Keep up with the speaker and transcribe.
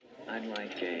I'd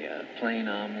like a plain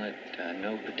omelet,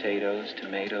 no potatoes,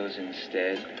 tomatoes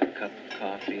instead, a cup of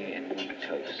coffee, and wheat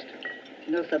toast.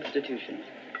 No substitutions.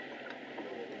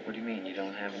 What do you mean, you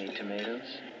don't have any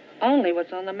tomatoes? Only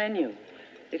what's on the menu.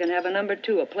 You can have a number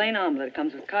 2, a plain omelet. It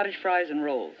comes with cottage fries and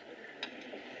rolls.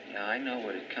 Yeah, I know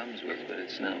what it comes with, but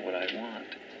it's not what I want.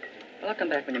 Well, I'll come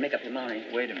back when you make up your mind.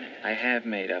 Wait a minute. I have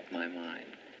made up my mind.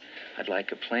 I'd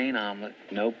like a plain omelet,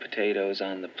 no potatoes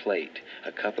on the plate,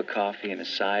 a cup of coffee, and a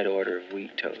side order of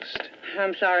wheat toast.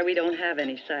 I'm sorry, we don't have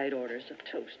any side orders of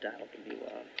toast. I'll give you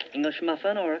a English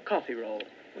muffin or a coffee roll.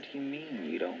 What do you mean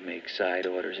you don't make side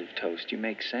orders of toast? You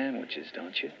make sandwiches,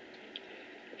 don't you?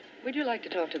 Would you like to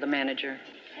talk to the manager?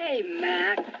 Hey,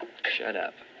 Mac. Shut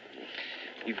up.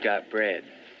 You've got bread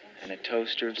and a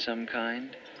toaster of some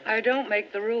kind? I don't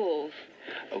make the rules.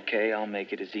 Okay, I'll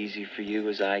make it as easy for you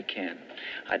as I can.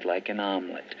 I'd like an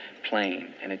omelet,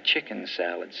 plain, and a chicken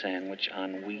salad sandwich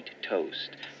on wheat toast.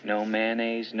 No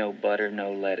mayonnaise, no butter,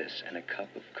 no lettuce, and a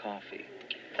cup of coffee.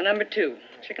 A number 2,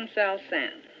 chicken salad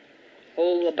sand.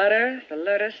 Hold the butter, the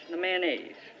lettuce, the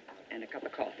mayonnaise, and a cup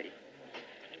of coffee.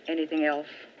 Anything else?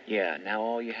 Yeah, now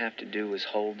all you have to do is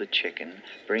hold the chicken,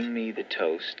 bring me the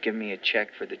toast, give me a check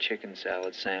for the chicken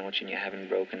salad sandwich, and you haven't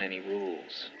broken any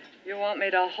rules. You want me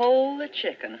to hold the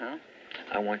chicken, huh?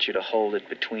 I want you to hold it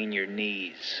between your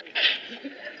knees.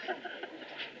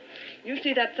 You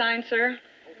see that sign, sir?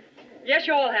 Yes,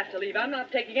 you all have to leave. I'm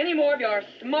not taking any more of your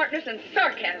smartness and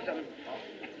sarcasm.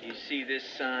 You see this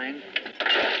sign?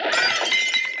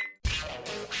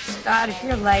 Scott, if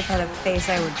your life had a face,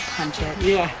 I would punch it.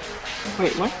 Yeah.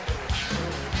 Wait, what?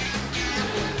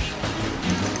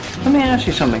 Let me ask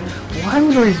you something. Why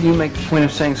would a review make the point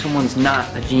of saying someone's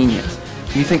not a genius?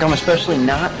 You think I'm especially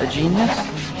not a genius?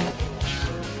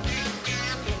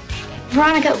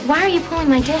 Veronica, why are you pulling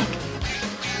my dick?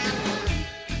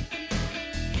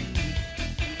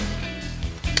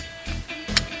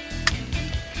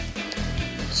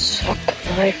 Suck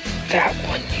my fat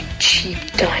one, you cheap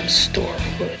dime store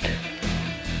hood.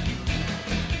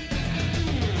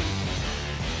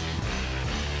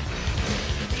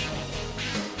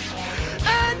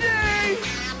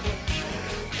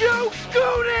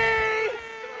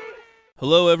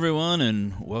 Hello, everyone,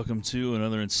 and welcome to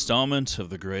another installment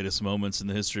of the greatest moments in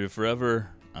the history of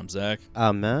forever. I'm Zach.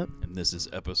 I'm Matt. And this is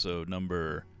episode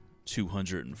number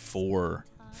 204,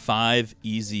 5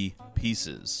 Easy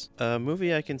Pieces. A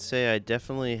movie I can say I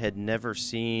definitely had never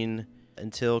seen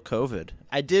until COVID.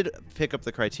 I did pick up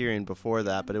the Criterion before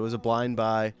that, but it was a blind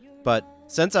buy. But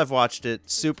since I've watched it,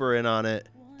 super in on it,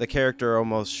 the character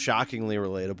almost shockingly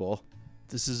relatable.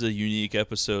 This is a unique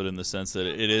episode in the sense that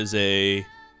it is a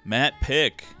Matt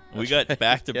pick. We got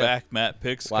back-to-back Matt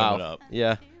picks coming up.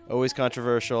 Yeah, always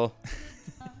controversial.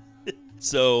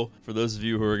 So, for those of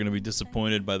you who are going to be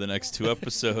disappointed by the next 2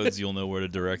 episodes, you'll know where to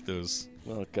direct those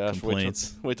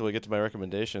complaints. Wait till we get to my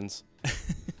recommendations.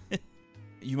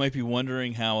 You might be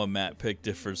wondering how a Matt pick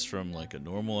differs from like a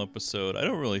normal episode. I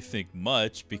don't really think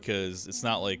much because it's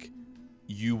not like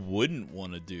you wouldn't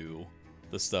want to do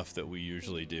the stuff that we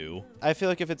usually do. I feel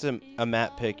like if it's a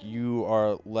Matt pick, you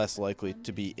are less likely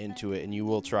to be into it, and you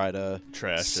will try to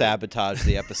sabotage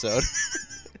the episode.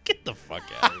 Get the fuck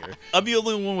out of here. I'm the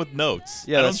only one with notes.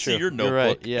 Yeah, I don't that's see true. your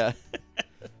notebook. You're right, yeah.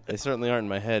 They certainly aren't in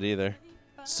my head either.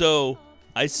 So,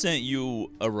 I sent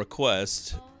you a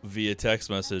request via text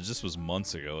message. This was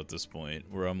months ago at this point,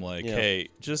 where I'm like, hey,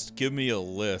 just give me a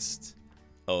list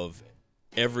of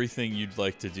everything you'd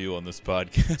like to do on this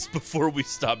podcast before we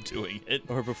stop doing it.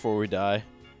 Or before we die.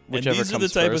 And these are the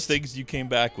type of things you came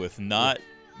back with. Not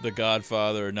The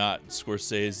Godfather, not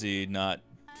Scorsese, not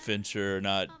Fincher,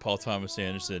 not Paul Thomas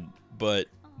Anderson, but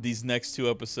these next 2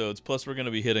 episodes. Plus, we're going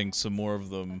to be hitting some more of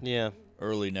them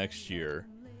early next year.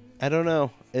 I don't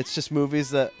know. It's just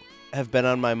movies that have been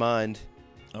on my mind.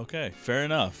 Okay, fair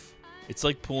enough. It's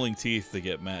like pulling teeth to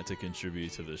get Matt to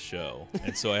contribute to this show.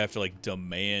 And so I have to like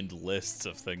demand lists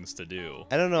of things to do.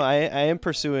 I don't know. I am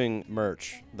pursuing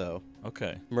merch, though.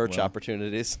 Okay. Merch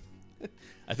opportunities.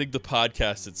 I think the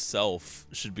podcast itself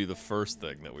should be the first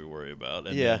thing that we worry about.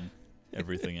 And then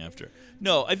everything after.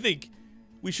 No, I think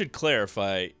we should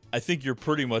clarify. I think you're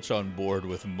pretty much on board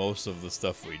with most of the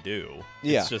stuff we do.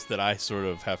 Yeah. It's just that I sort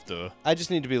of have to. I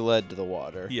just need to be led to the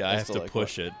water. Yeah, I have to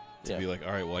push it. To be like,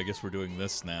 all right, well, I guess we're doing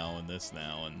this now,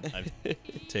 and I've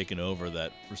taken over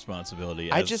that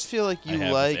responsibility. I just feel like you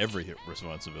like every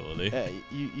responsibility. Yeah,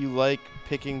 you like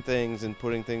picking things and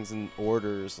putting things in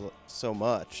orders so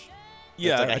much.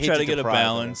 Yeah, like, I try to get a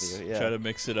balance, try to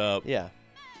mix it up. Yeah.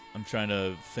 I'm trying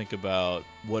to think about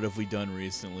what have we done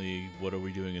recently, what are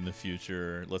we doing in the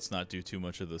future. Let's not do too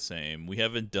much of the same. We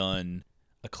haven't done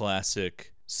a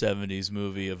classic 70s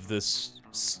movie of this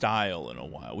style in a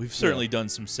while. We've certainly done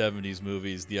some 70s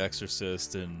movies, The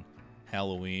Exorcist and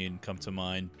Halloween come to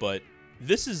mind, but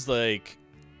this is like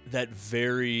that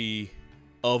very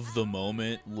of the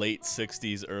moment, late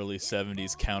 60s, early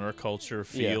 70s counterculture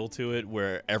feel to it,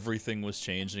 where everything was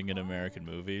changing in American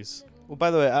movies. Well,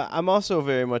 by the way, I'm also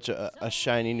very much a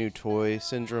shiny new toy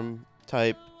syndrome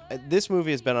type. This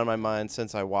movie has been on my mind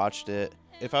since I watched it.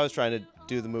 If I was trying to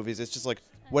do the movies, it's just like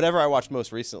whatever I watched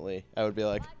most recently, I would be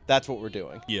like, that's what we're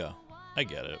doing. Yeah, I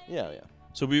get it. Yeah.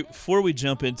 So before we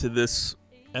jump into this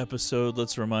episode,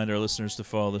 let's remind our listeners to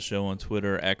follow the show on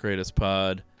Twitter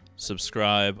 @GreatestPod,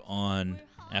 subscribe on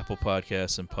Apple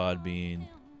Podcasts and Podbean.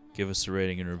 Give us a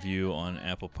rating and review on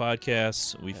Apple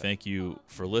Podcasts. We thank you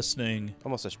for listening.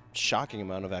 Almost a shocking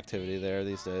amount of activity there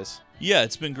these days. Yeah,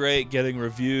 it's been great getting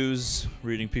reviews,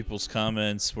 reading people's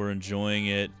comments. We're enjoying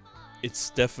it.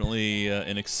 It's definitely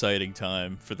an exciting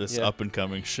time for this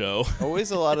up-and-coming show.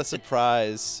 Always a lot of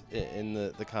surprise in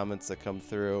the comments that come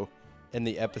through and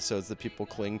the episodes that people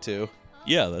cling to.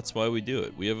 Yeah, that's why we do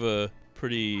it. We have a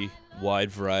pretty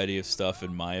wide variety of stuff,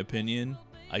 in my opinion.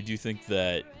 I do think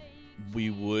that we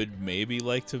would maybe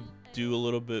like to do a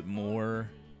little bit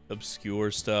more obscure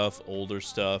stuff, older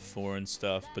stuff, foreign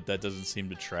stuff, but that doesn't seem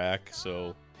to track,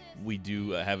 so we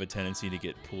do have a tendency to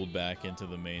get pulled back into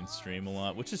the mainstream a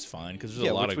lot, which is fine, because there's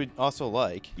a lot which we also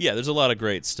like. Yeah, there's a lot of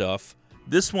great stuff.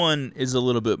 This one is a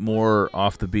little bit more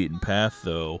off the beaten path,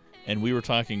 though, and we were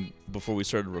talking before we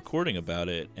started recording about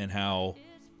it, and how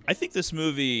I think this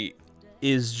movie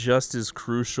is just as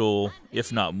crucial,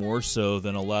 if not more so,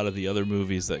 than a lot of the other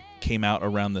movies that came out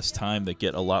around this time that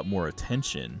get a lot more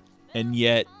attention. And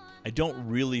yet, I don't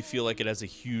really feel like it has a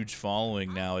huge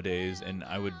following nowadays, and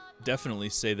I would definitely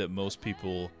say that most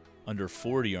people under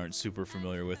 40 aren't super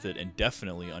familiar with it, and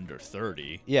definitely under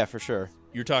 30. Yeah, for sure.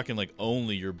 You're talking like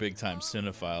only your big-time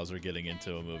cinephiles are getting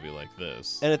into a movie like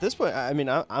this. And at this point, I mean,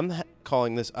 I'm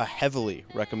calling this a heavily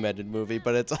recommended movie,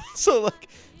 but it's also like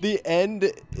the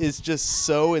end is just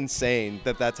so insane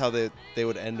that that's how they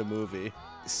would end a movie.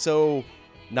 So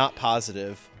not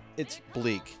positive. It's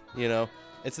bleak, you know?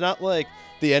 It's not like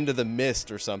the end of The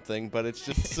Mist or something, but it's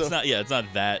just so... It's not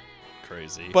that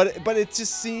crazy. But it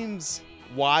just seems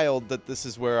wild that this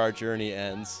is where our journey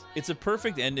ends. It's a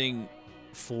perfect ending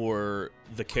for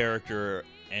the character,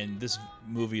 and this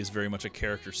movie is very much a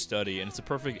character study, and it's a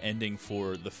perfect ending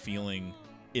for the feeling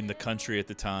in the country at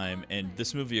the time, and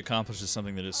this movie accomplishes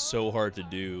something that is so hard to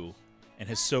do and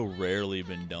has so rarely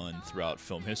been done throughout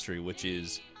film history, which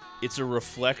is it's a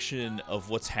reflection of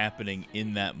what's happening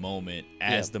in that moment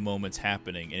as the moment's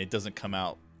happening, and it doesn't come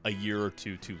out a year or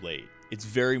two too late. It's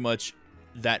very much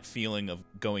that feeling of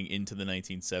going into the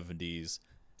 1970s.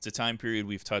 It's a time period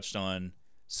we've touched on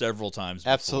several times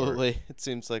before. Absolutely. It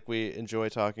seems like we enjoy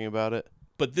talking about it.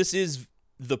 But this is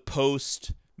the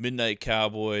post Midnight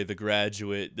Cowboy, The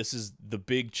Graduate. This is the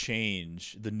big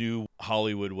change, the new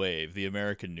Hollywood wave, the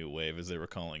American new wave, as they were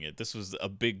calling it. This was a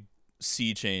big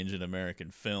sea change in American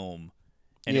film,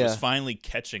 and it was finally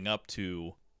catching up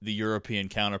to the European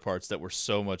counterparts that were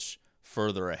so much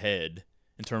further ahead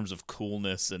in terms of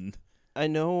coolness and I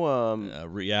know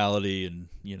reality, and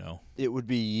it would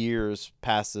be years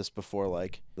past this before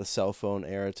like the cell phone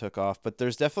era took off, but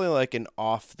there's definitely like an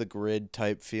off the grid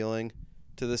type feeling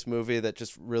to this movie that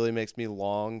just really makes me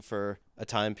long for a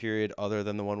time period other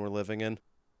than the one we're living in.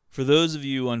 For those of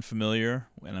you unfamiliar,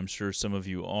 and I'm sure some of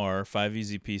you are, Five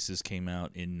Easy Pieces came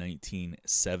out in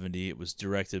 1970. It was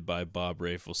directed by Bob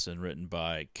Rafelson, written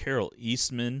by Carol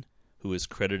Eastman, who is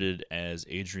credited as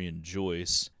Adrian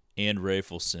Joyce, and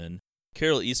Rafelson.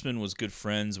 Carol Eastman was good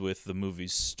friends with the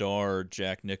movie's star,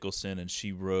 Jack Nicholson, and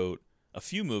she wrote a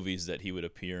few movies that he would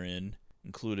appear in,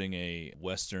 including a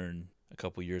Western a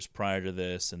couple years prior to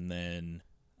this, and then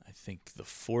I think The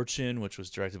Fortune, which was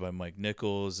directed by Mike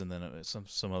Nichols, and then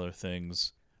some other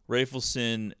things.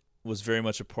 Rafelson was very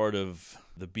much a part of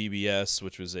the BBS,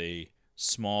 which was a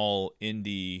small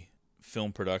indie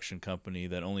film production company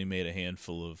that only made a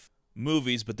handful of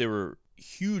movies, but they were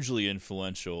hugely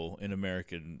influential in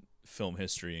American film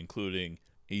history, including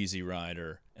Easy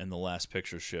Rider and The Last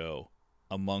Picture Show.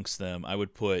 Amongst them, I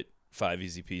would put Five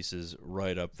Easy Pieces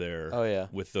right up there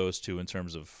with those two in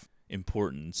terms of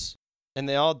importance. And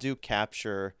they all do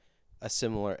capture a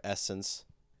similar essence.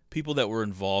 People that were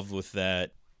involved with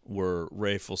that were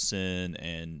Rafelson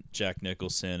and Jack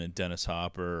Nicholson and Dennis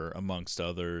Hopper, amongst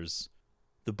others.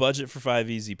 The budget for Five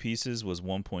Easy Pieces was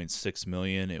 $1.6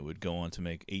 million. It would go on to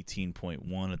make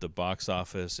 $18.1 at the box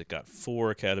office. It got 4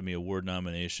 Academy Award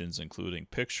nominations, including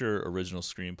Picture, Original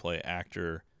Screenplay,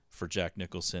 Actor for Jack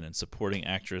Nicholson, and Supporting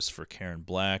Actress for Karen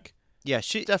Black. Yeah,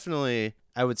 she definitely,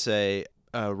 I would say,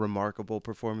 remarkable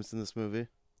performance in this movie.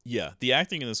 Yeah, the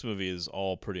acting in this movie is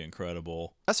all pretty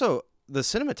incredible. Also, the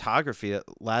cinematography,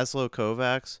 Laszlo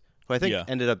Kovacs, who I think Yeah.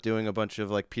 ended up doing a bunch of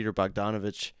like Peter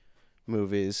Bogdanovich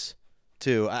movies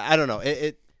too. I don't know.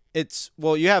 It's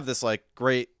well, you have this like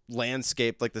great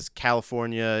landscape, like this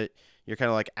California. You're kind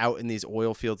of like out in these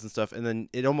oil fields and stuff, and then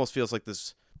it almost feels like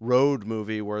this road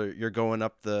movie where you're going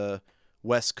up the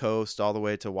West Coast all the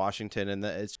way to Washington, and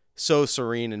it's so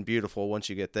serene and beautiful once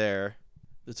you get there.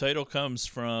 The title comes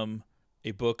from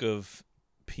a book of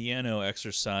piano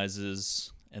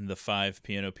exercises and the 5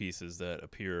 piano pieces that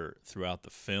appear throughout the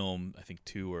film. I think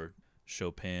 2 are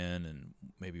Chopin and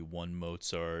maybe 1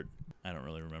 Mozart. I don't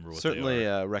really remember what Certainly they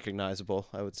are. recognizable,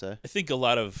 I would say. I think a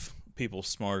lot of people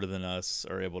smarter than us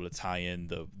are able to tie in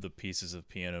the pieces of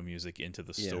piano music into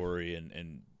the story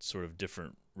and sort of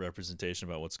different representation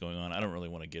about what's going on. I don't really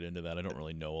want to get into that. I don't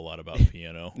really know a lot about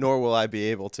piano. Nor will I be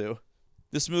able to.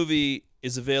 This movie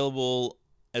is available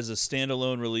as a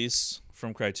standalone release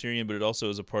from Criterion, but it also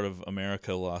is a part of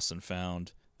America Lost and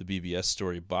Found, the BBS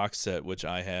Story box set, which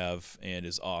I have and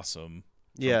is awesome.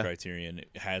 From Criterion.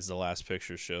 It has The Last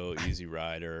Picture Show, Easy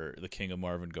Rider, The King of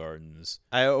Marvin Gardens.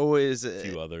 I always a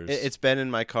few others. It's been in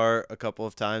my car a couple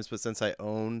of times, but since I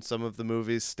own some of the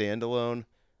movies standalone,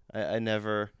 I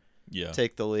never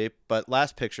take the leap. But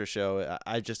Last Picture Show,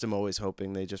 I just am always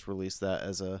hoping they just release that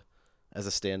as a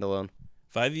standalone.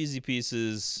 5 Easy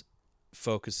Pieces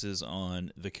focuses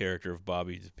on the character of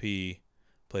Bobby DeP,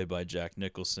 played by Jack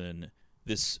Nicholson.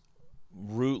 This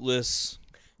rootless,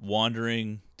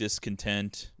 wandering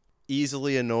discontent,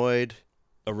 easily annoyed,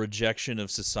 a rejection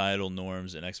of societal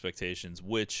norms and expectations,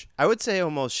 which I would say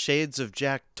almost shades of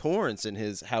Jack Torrance in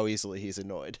his how easily he's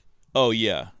annoyed. Oh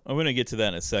yeah, I'm going to get to that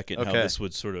in a second, okay. How this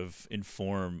would sort of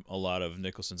inform a lot of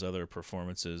Nicholson's other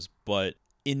performances. But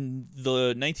in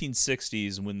the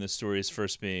 1960s, when this story is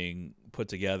first being put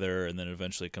together and then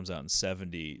eventually comes out in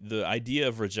 70, the idea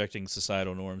of rejecting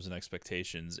societal norms and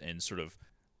expectations and sort of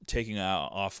taking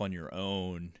off on your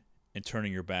own and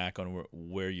turning your back on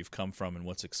where you've come from and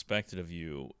what's expected of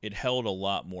you, it held a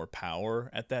lot more power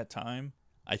at that time.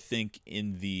 I think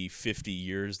in the 50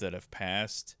 years that have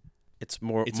passed, it's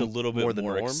a little bit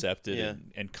more accepted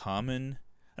and common.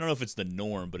 I don't know if it's the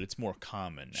norm, but it's more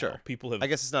common now. Sure. People have. I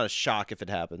guess it's not a shock if it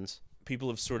happens. People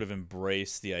have sort of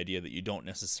embraced the idea that you don't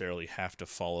necessarily have to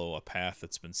follow a path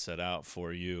that's been set out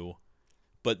for you.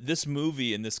 But this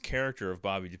movie and this character of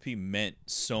Bobby DeP meant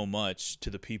so much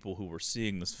to the people who were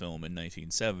seeing this film in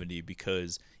 1970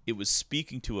 because it was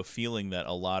speaking to a feeling that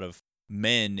a lot of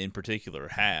men in particular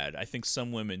had. I think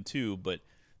some women too, but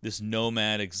this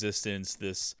nomad existence,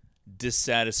 this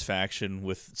dissatisfaction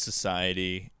with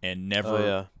society and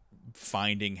never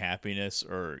finding happiness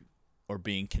or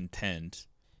being content.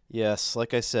 Yes,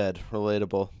 like I said,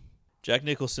 relatable. Jack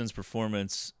Nicholson's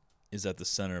performance is at the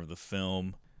center of the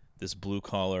film. This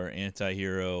blue-collar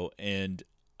anti-hero, and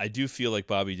I do feel like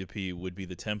Bobby DeP would be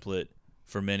the template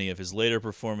for many of his later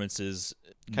performances,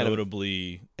 kind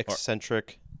notably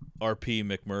eccentric. R.P.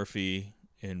 McMurphy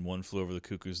in One Flew Over the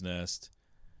Cuckoo's Nest,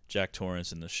 Jack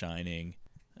Torrance in The Shining,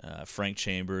 Frank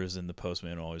Chambers in The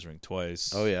Postman Always Rings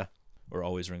Twice. Oh, yeah. Or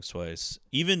Always Rings Twice.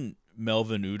 Even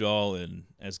Melvin Udall in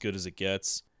As Good as It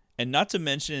Gets. And not to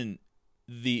mention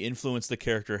the influence the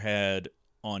character had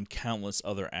on countless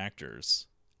other actors,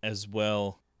 as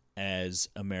well as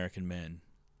American men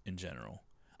in general.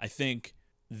 I think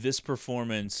this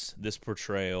performance, this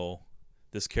portrayal,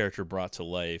 this character brought to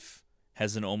life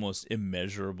has an almost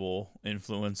immeasurable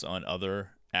influence on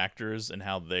other actors and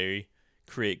how they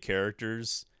create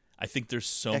characters. I think there's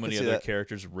so many other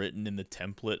characters written in the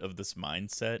template of this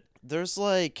mindset. There's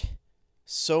like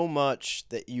so much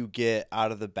that you get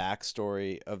out of the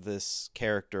backstory of this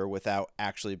character without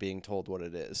actually being told what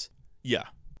it is. Yeah.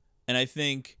 And I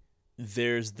think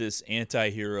there's this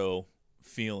anti-hero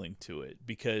feeling to it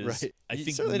because I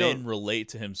think men relate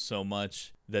to him so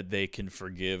much that they can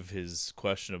forgive his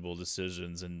questionable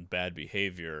decisions and bad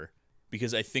behavior,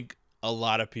 because I think a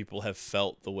lot of people have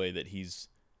felt the way that he's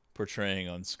portraying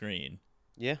on screen.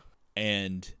 Yeah.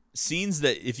 And scenes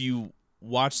that if you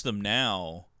watch them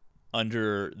now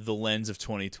under the lens of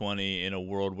 2020 in a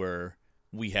world where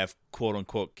we have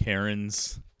quote-unquote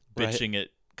Karens bitching at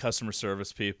customer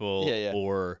service people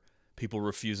or people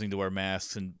refusing to wear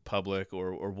masks in public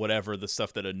or whatever, the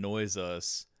stuff that annoys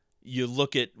us, you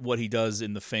look at what he does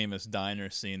in the famous diner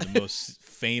scene, the most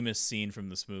famous scene from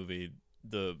this movie,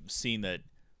 the scene that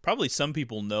probably some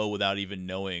people know without even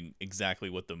knowing exactly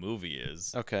what the movie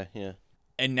is. Okay, yeah.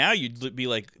 And now you'd be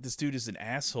like, this dude is an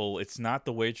asshole. It's not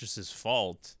the waitress's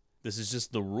fault. This is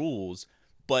just the rules.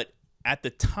 But at the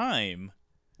time...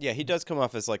 Yeah, he does come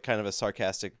off as like kind of a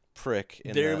sarcastic prick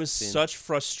in there that was scene. such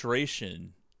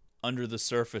frustration under the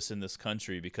surface in this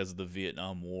country because of the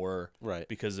Vietnam War, Right.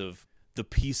 because of the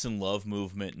peace and love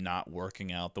movement not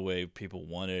working out the way people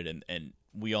wanted, and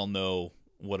we all know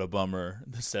what a bummer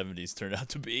the 70s turned out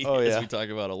to be, as we talk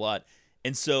about a lot.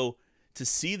 And so to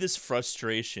see this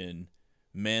frustration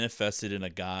manifested in a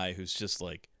guy who's just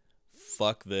like,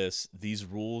 fuck this, these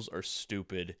rules are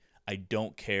stupid, I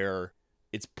don't care,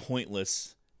 it's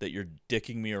pointless that you're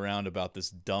dicking me around about this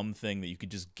dumb thing that you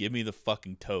could just give me the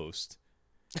fucking toast.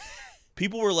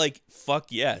 People were like, fuck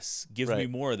yes, give me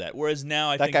more of that. Whereas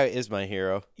now that guy is my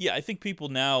hero. Yeah, I think people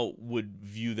now would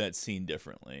view that scene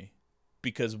differently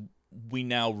because we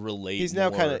now relate. He's now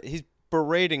more. he's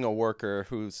berating a worker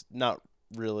who's not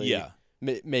really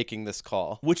making this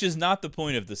call. Which is not the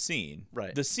point of the scene.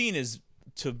 Right. The scene is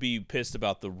to be pissed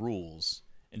about the rules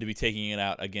and to be taking it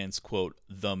out against, quote,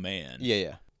 the man.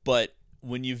 Yeah. But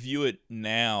when you view it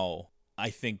now, I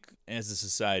think as a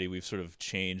society we've sort of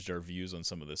changed our views on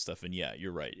some of this stuff. And yeah,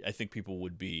 you're right. I think people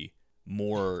would be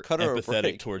more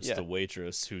empathetic towards the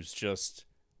waitress who's just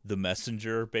the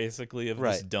messenger, basically, of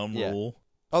this dumb rule.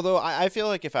 Although I feel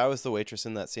like if I was the waitress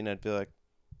in that scene, I'd be like,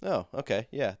 oh, okay,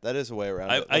 yeah, that is a way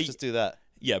around it. Let's just do that.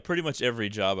 Yeah, pretty much every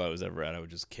job I was ever at, I would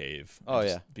just cave.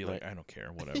 Be like, I don't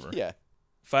care, whatever. Yeah.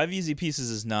 5 Easy Pieces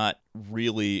is not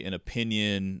really an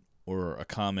opinion or a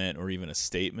comment or even a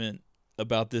statement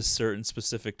about this certain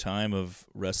specific time of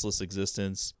restless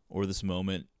existence or this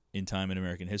moment in time in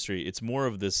American history. It's more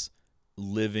of this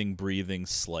living, breathing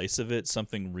slice of it,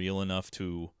 something real enough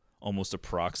to almost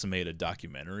approximate a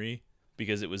documentary,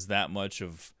 because it was that much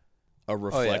of a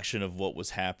reflection of what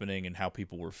was happening and how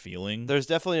people were feeling. There's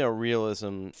definitely a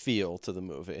realism feel to the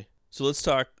movie. So let's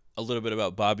talk a little bit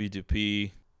about Bobby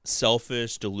Dupuis.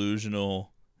 Selfish,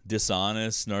 delusional,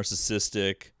 dishonest,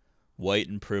 narcissistic, white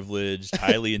and privileged,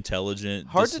 highly intelligent,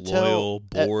 disloyal,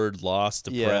 bored, lost,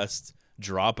 depressed,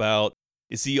 dropout.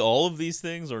 Is he all of these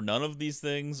things or none of these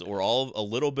things or a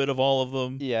little bit of all of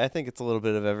them? Yeah, I think it's a little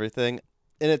bit of everything.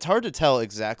 And it's hard to tell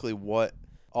exactly what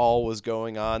all was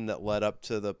going on that led up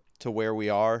to where we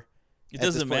are. It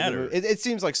doesn't matter. It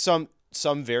seems like some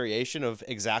variation of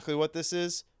exactly what this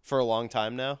is for a long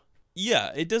time now.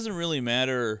 Yeah, it doesn't really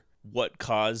matter what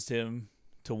caused him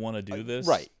to want to do this.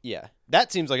 Right, yeah.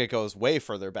 That seems like it goes way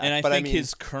further back. And I think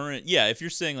his current, if you're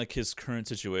saying like his current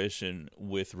situation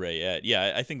with Rayette,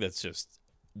 I think that's just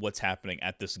what's happening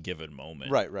at this given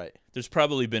moment. Right. There's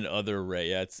probably been other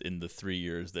Rayettes in the 3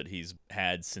 years that he's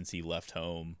had since he left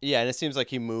home. Yeah, and it seems like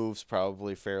he moves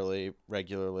probably fairly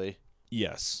regularly.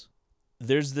 Yes.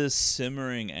 There's this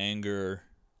simmering anger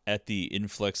at the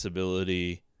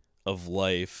inflexibility of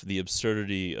life, the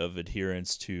absurdity of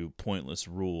adherence to pointless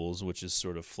rules, which is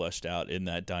sort of fleshed out in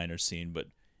that diner scene, but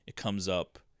it comes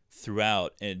up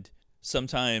throughout. And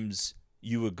sometimes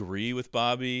you agree with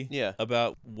Bobby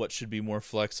about what should be more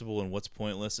flexible and what's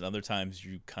pointless, and other times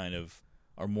you kind of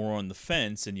are more on the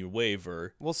fence and you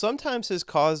waver. Well, sometimes his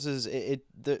causes,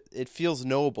 it feels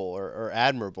noble or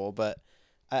admirable, but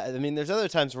I mean, there's other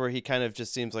times where he kind of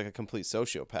just seems like a complete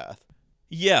sociopath.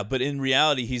 Yeah, but in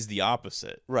reality, he's the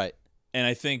opposite. Right. And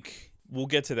I think we'll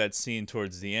get to that scene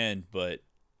towards the end, but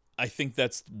I think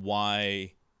that's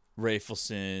why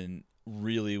Rafelson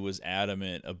really was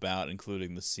adamant about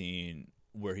including the scene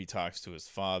where he talks to his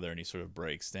father and he sort of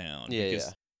breaks down. Yeah.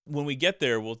 When we get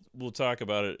there, we'll talk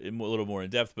about it a little more in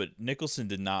depth, but Nicholson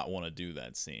did not want to do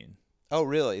that scene. Oh,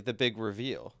 really? The big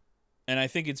reveal. And I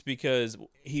think it's because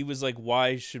he was like,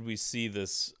 why should we see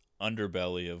this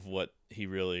underbelly of what he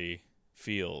really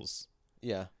feels?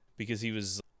 Yeah. Because he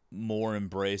was more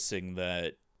embracing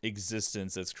that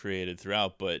existence that's created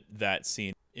throughout, but that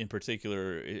scene in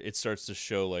particular, it starts to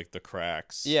show like the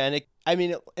cracks. Yeah, and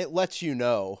it lets you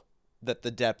know that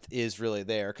the depth is really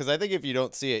there, because I think if you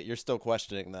don't see it, you're still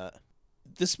questioning that.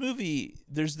 This movie,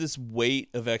 there's this weight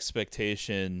of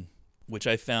expectation, which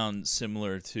I found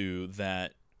similar to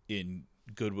that in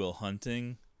Good Will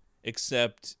Hunting,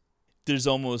 except there's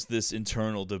almost this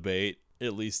internal debate,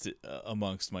 at least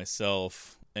amongst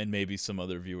myself and maybe some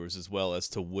other viewers as well, as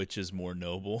to which is more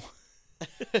noble.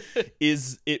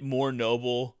 Is it more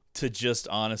noble to just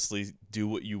honestly do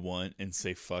what you want and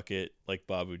say fuck it like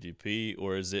Babu DP,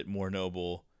 or is it more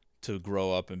noble to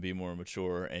grow up and be more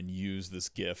mature and use this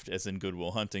gift, as in Good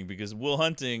Will Hunting? Because Will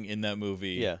Hunting in that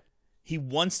movie, he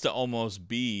wants to almost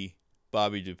be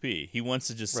Bobby Dupuis. He wants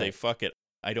to just say fuck it,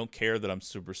 I don't care that I'm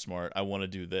super smart, I want to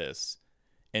do this.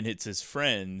 And it's his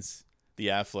friends, the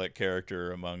Affleck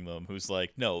character among them, who's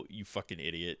like, no, you fucking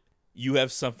idiot, you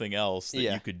have something else that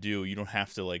you could do. You don't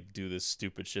have to like do this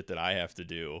stupid shit that I have to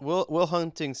do. Will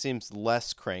Hunting seems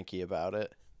less cranky about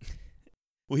it.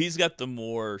 Well, he's got the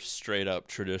more straight up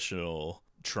traditional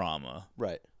trauma,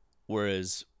 Right.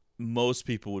 whereas most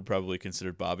people would probably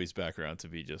consider Bobby's background to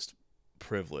be just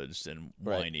privileged and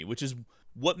whiny, which is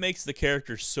what makes the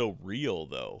character so real,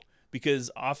 though. Because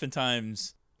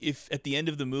oftentimes, if at the end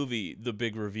of the movie, the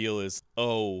big reveal is,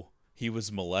 oh, he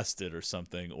was molested or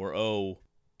something, or oh,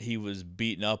 he was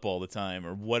beaten up all the time,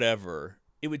 or whatever,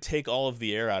 it would take all of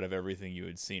the air out of everything you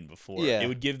had seen before. Yeah. It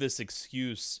would give this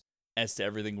excuse as to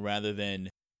everything rather than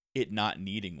it not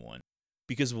needing one.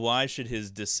 Because why should his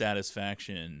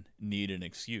dissatisfaction need an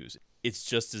excuse? It's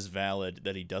just as valid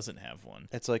that he doesn't have one.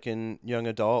 It's like in Young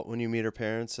Adult when you meet her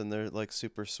parents and they're like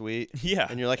super sweet. Yeah.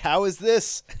 And you're like, how is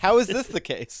this? How is this the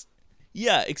case?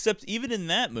 Yeah, except even in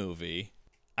that movie,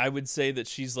 I would say that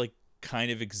she's like kind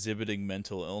of exhibiting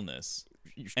mental illness.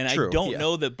 And True, I don't yeah.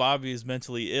 know that Bobby is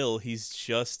mentally ill. He's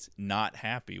just not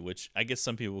happy, which I guess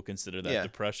some people would consider that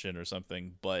depression or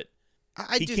something, but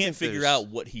I he do can't think figure there's- out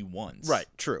what he wants. Right,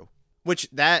 true. Which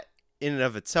that in and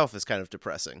of itself is kind of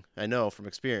depressing. I know from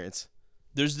experience.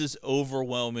 There's this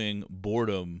overwhelming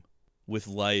boredom with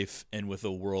life and with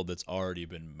a world that's already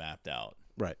been mapped out.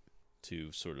 Right.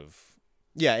 To sort of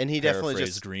Yeah, and he definitely paraphrase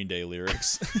just Green Day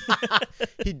lyrics.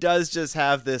 he does just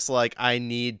have this like I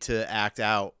need to act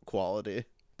out quality.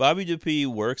 Bobby Dupuy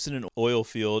works in an oil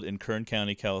field in Kern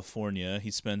County, California. He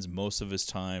spends most of his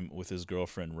time with his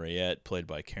girlfriend Rayette, played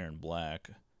by Karen Black,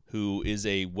 who is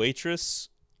a waitress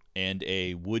and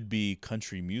a would-be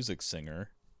country music singer.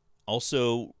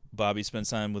 Also, Bobby spends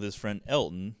time with his friend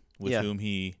Elton, with whom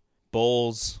he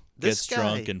bowls, This gets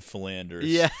drunk, guy- and philanders.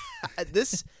 Yeah,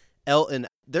 this Elton,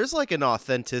 there's like an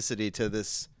authenticity to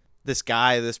this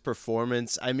guy, this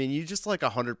performance. I mean, you just like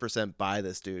 100% buy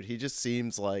this dude. He just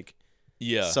seems like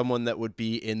someone that would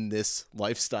be in this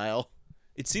lifestyle.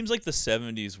 It seems like the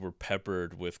 70s were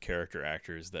peppered with character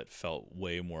actors that felt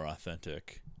way more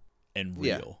authentic and real.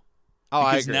 Yeah. Oh,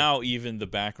 because I agree. now even the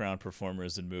background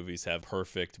performers in movies have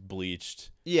perfect bleached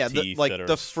like teeth that are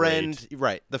the straight. friend,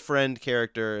 right? The friend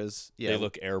character is They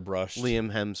look airbrushed.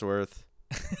 Liam Hemsworth.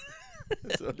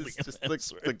 So it's just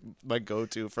like my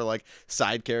go-to for like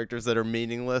side characters that are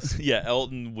meaningless. Yeah,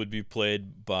 Elton would be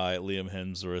played by Liam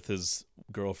Hemsworth. His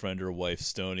girlfriend or wife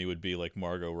Stoney would be like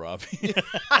Margot Robbie.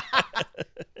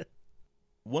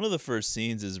 One of the first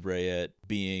scenes is Rayette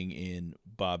being in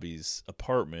Bobby's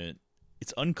apartment.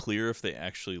 It's unclear if they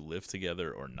actually live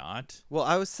together or not. Well,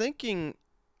 I was thinking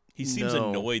he seems no.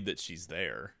 annoyed that she's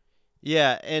there.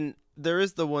 Yeah, and there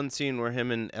is the one scene where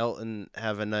him and Elton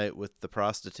have a night with the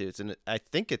prostitutes, and I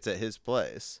think it's at his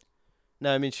place.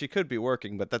 Now, I mean, she could be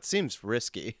working, but that seems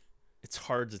risky. It's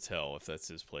hard to tell if that's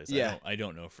his place. Yeah. I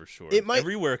don't know for sure. It might-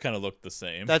 Everywhere kind of looked the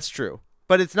same. That's true.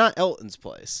 But it's not Elton's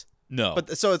place. No.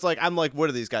 But so it's like, I'm like, what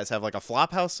do these guys have, like a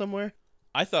flop house somewhere?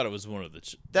 I thought it was one of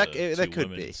the That two could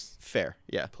be. women's Fair,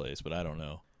 yeah. place, but I don't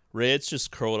know. Rayette's just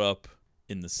curled up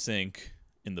in the sink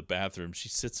in the bathroom. She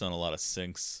sits on a lot of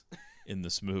sinks in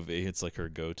this movie. It's like her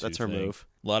go-to That's her thing. move.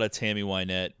 A lot of Tammy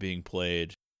Wynette being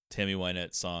played. Tammy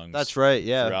Wynette songs. That's right,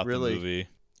 yeah, throughout really. the movie.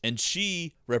 And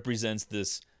she represents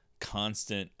this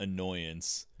constant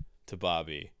annoyance to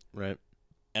Bobby. Right.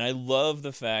 And I love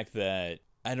the fact that,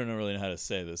 I don't really know how to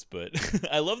say this, but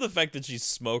I love the fact that she's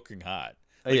smoking hot.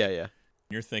 Like, yeah.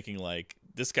 You're thinking like,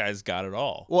 this guy's got it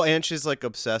all. Well, and she's like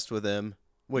obsessed with him,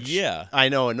 which I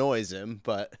know annoys him,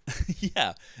 but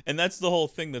yeah. And that's the whole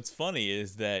thing that's funny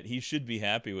is that he should be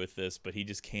happy with this, but he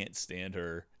just can't stand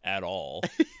her at all.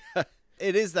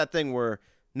 it is that thing where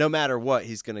no matter what,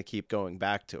 he's going to keep going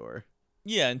back to her.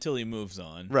 Yeah, until he moves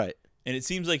on. Right. And it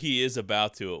seems like he is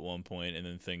about to at one point, and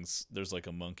then there's like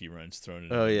a monkey wrench thrown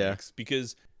in Oh, the yeah. mix.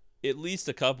 Because at least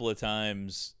a couple of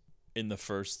times in the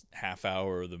first half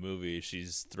hour of the movie,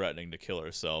 she's threatening to kill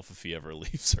herself if he ever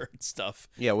leaves her and stuff.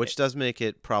 Yeah, which does make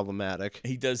it problematic.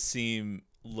 He does seem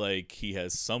like he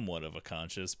has somewhat of a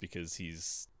conscience because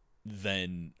he's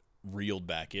then reeled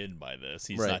back in by this.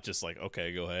 He's Right. not just like,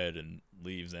 okay, go ahead, and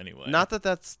leaves anyway. Not that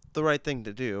that's the right thing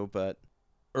to do, but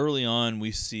Early on,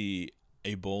 we see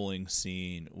a bowling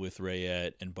scene with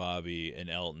Rayette and Bobby and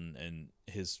Elton and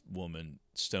his woman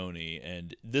Stoney,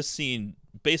 and this scene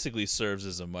basically serves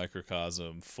as a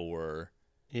microcosm for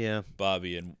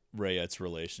Bobby and Rayette's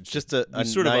relationship. Just a we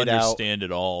sort of night out. understand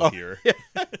it all here.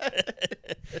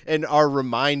 and are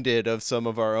reminded of some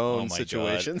of our own Oh my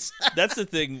situations. God. That's the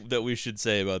thing that we should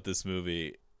say about this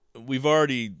movie. We've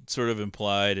already sort of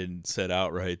implied and said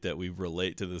outright that we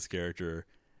relate to this character,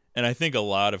 and I think a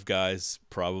lot of guys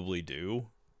probably do.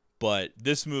 But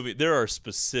this movie, there are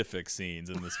specific scenes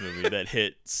in this movie that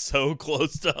hit so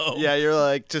close to home. Yeah, you're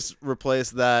like, just replace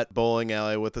that bowling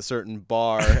alley with a certain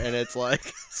bar, and it's like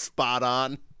spot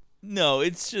on. No,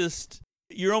 it's just,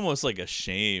 you're almost like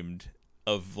ashamed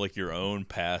of like your own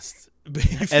past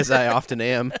behavior. As I often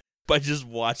am. By just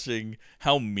watching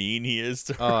how mean he is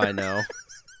to her. Oh, I know.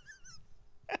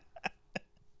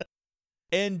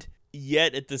 And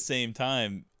yet at the same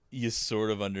time, you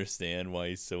sort of understand why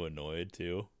he's so annoyed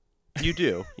too. You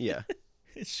do, yeah.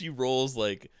 She rolls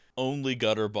like only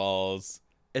gutter balls.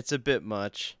 It's a bit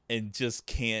much. And just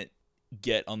can't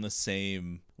get on the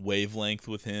same wavelength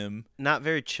with him. Not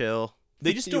very chill.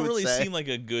 They just don't really seem like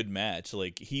a good match.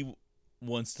 Like, he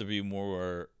wants to be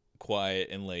more quiet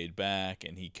and laid back,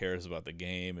 and he cares about the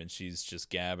game, and she's just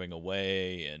gabbing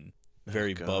away, and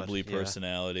very bubbly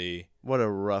personality. What a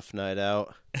rough night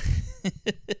out.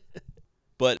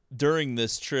 But during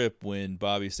this trip, when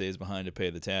Bobby stays behind to pay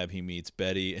the tab, he meets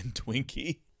Betty and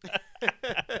Twinkie.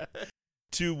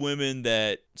 Two women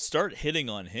that start hitting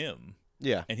on him.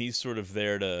 Yeah. And he's sort of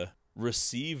there to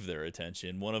receive their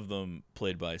attention. One of them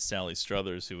played by Sally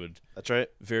Struthers, who would That's right.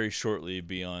 very shortly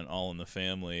be on All in the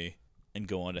Family and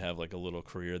go on to have like a little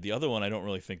career. The other one I don't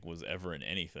really think was ever in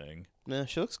anything. Yeah,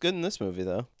 she looks good in this movie,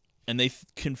 though. And they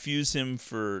confuse him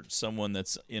for someone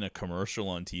that's in a commercial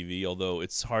on TV, although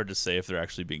it's hard to say if they're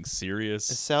actually being serious.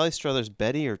 Is Sally Struthers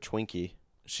Betty or Twinkie?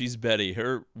 She's Betty.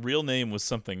 Her real name was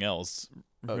something else.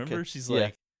 Remember? Okay. She's Yeah.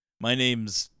 like, my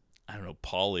name's, I don't know,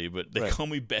 Polly, but they Right. call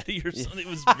me Betty or something. It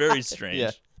was very strange.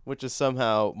 Yeah, which is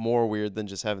somehow more weird than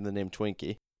just having the name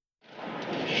Twinkie.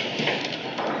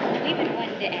 We've been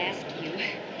wanting to ask you.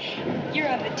 You're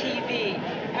on the TV,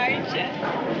 aren't you?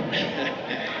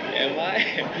 Am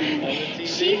I? On the TV?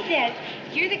 She says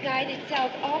you're the guy that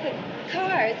sells all the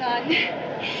cars on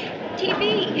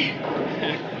TV.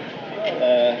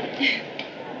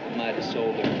 I might have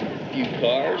sold a few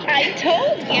cars. I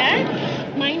told ya.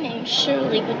 My name's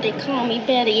Shirley, but they call me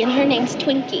Betty, and her name's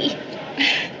Twinkie.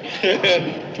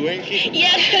 Twinkie?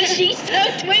 Yeah, 'cause she's so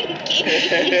Twinkie.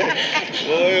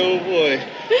 Boy, oh boy.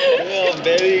 Well,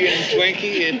 Betty and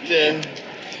Twinkie, it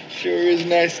sure is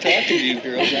nice talking to you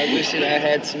girls. I wish that I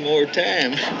had some more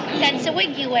time. That's a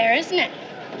wig you wear, isn't it?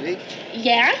 Wig?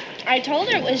 Yeah, I told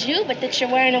her it was you, but that you're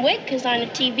wearing a wig, 'cause on the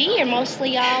TV you're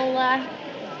mostly all,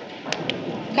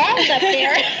 bald up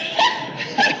there.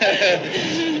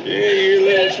 Yeah, your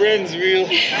little friend's real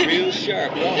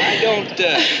sharp. Well,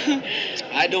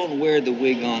 I don't wear the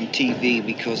wig on TV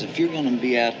because if you're going to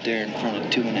be out there in front of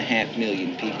 2.5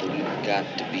 million people, you've got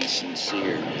to be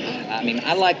sincere. I mean,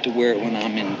 I like to wear it when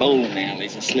I'm in bowling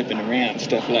alleys and slipping around,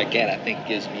 stuff like that. I think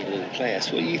gives me a little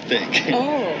class. What do you think?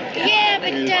 Oh. Yeah,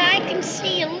 but I can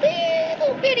see a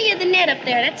little bitty of the net up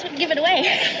there. That's what give it away.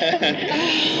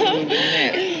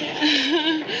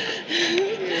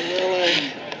 Well,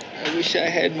 I wish I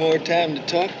had more time to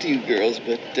talk to you girls,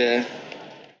 but,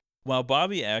 While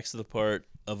Bobby acts the part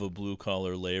of a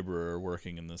blue-collar laborer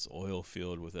working in this oil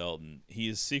field with Elton, he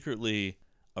is secretly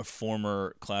a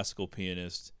former classical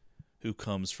pianist who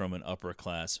comes from an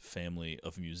upper-class family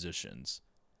of musicians.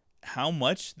 How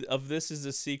much of this is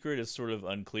a secret is sort of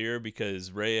unclear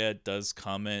because Rayette does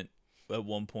comment at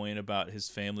one point about his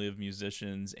family of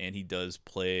musicians, and he does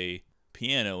play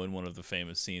piano in one of the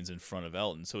famous scenes in front of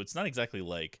Elton. So it's not exactly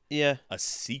like a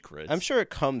secret. I'm sure it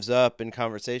comes up in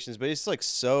conversations, but he's like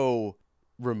so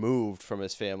removed from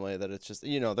his family that it's just,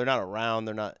 they're not around.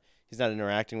 He's not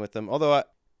interacting with them. Although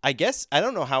I guess, I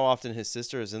don't know how often his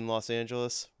sister is in Los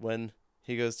Angeles when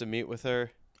he goes to meet with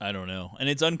her. I don't know. And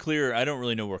it's unclear. I don't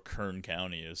really know where Kern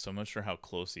County is, so I'm not sure how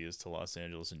close he is to Los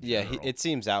Angeles in general. Yeah, it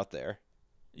seems out there.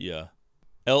 Yeah.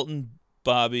 Elton,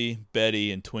 Bobby,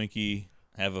 Betty, and Twinkie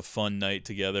have a fun night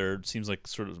together. It seems like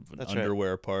sort of an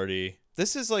underwear party.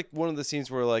 This is like one of the scenes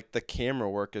where like the camera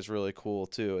work is really cool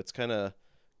too. It's kind of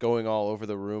going all over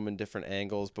the room in different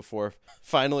angles before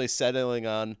finally settling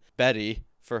on Betty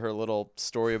for her little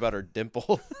story about her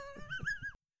dimple.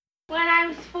 When I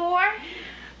was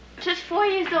just 4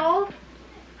 years old,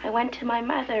 I went to my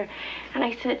mother and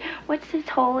I said, "What's this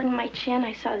hole in my chin?"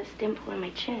 I saw this dimple in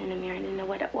my chin in the mirror. I didn't know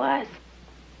what it was.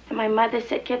 And my mother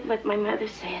said, "Get what my mother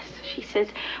says." She says,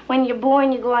 "When you're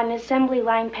born, you go on the assembly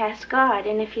line past God,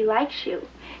 and if he likes you,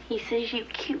 he says, you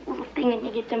cute little thing, and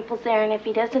you get dimples there, and if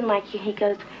he doesn't like you, he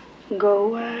goes, go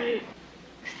away."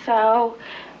 So,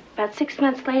 about 6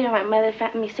 months later, my mother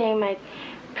found me saying my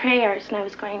prayers, and I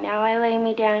was going, "Now I lay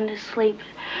me down to sleep."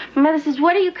 My mother says,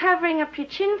 "What are you covering up your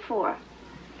chin for?"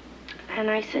 And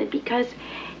I said, "Because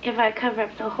if I cover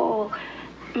up the hole,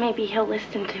 maybe he'll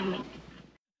listen to me."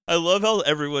 I love how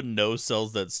everyone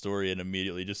no-sells that story and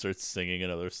immediately just starts singing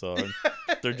another song.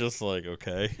 They're just like,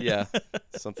 okay. Yeah,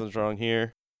 something's wrong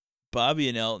here. Bobby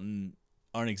and Elton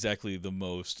aren't exactly the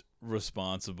most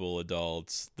responsible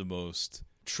adults, the most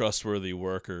trustworthy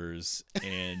workers,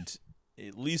 and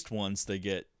at least once they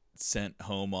get sent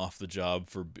home off the job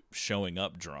for showing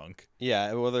up drunk.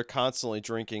 Yeah, well, they're constantly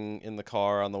drinking in the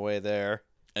car on the way there.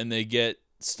 And they get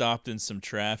stopped in some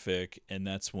traffic, and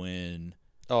that's when...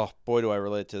 Oh, boy, do I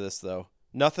relate to this, though.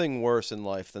 Nothing worse in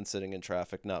life than sitting in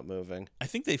traffic, not moving. I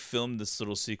think they filmed this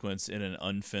little sequence in an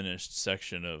unfinished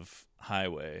section of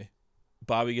highway.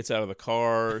 Bobby gets out of the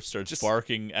car, starts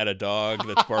barking at a dog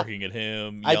that's barking at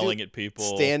him, yelling at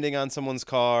people. Standing on someone's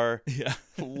car, yeah,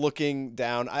 looking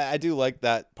down. I do like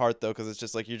that part, though, because it's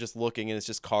just like you're just looking and it's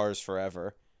just cars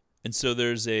forever. And so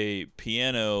there's a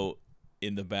piano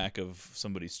in the back of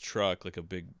somebody's truck, like a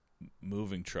big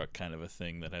moving truck kind of a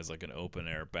thing that has like an open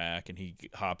air back, and he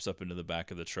hops up into the back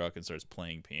of the truck and starts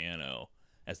playing piano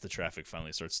as the traffic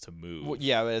finally starts to move. Well,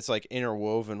 yeah, but it's like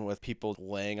interwoven with people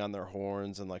laying on their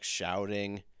horns and like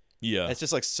shouting. Yeah. It's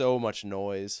just like so much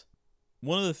noise.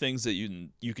 One of the things that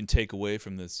you can take away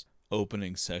from this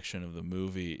opening section of the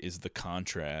movie is the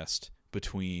contrast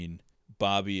between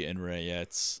Bobby and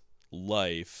Rayette's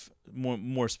life,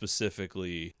 more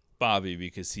specifically Bobby,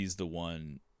 because he's the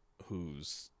one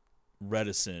who's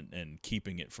reticent and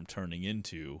keeping it from turning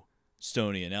into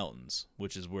Stoney and Elton's,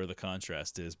 which is where the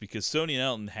contrast is, because Stoney and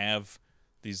Elton have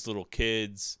these little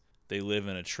kids. They live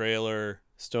in a trailer.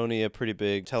 Stoney, a pretty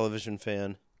big television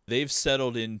fan. They've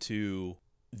settled into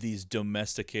these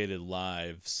domesticated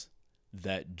lives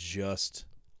that just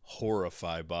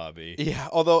horrify Bobby. Yeah,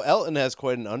 although Elton has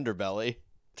quite an underbelly.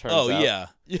 Turns out. Yeah.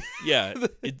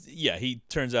 Yeah. He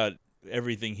turns out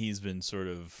everything he's been sort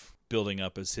of building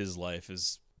up as his life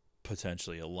is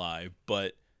potentially a lie.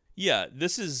 But yeah,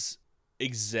 this is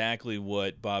exactly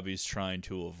what Bobby's trying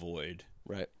to avoid.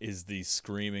 Right. Is these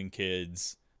screaming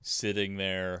kids sitting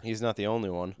there. He's not the only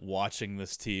one. Watching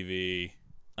this TV.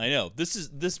 I know.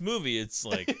 This movie, it's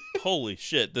like, holy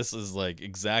shit, this is like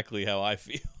exactly how I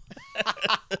feel.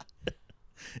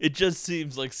 It just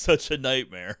seems like such a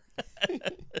nightmare.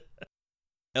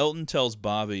 Elton tells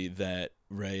Bobby that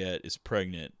Rayette is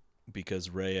pregnant because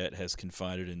Rayette has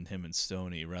confided in him and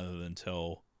Stoney rather than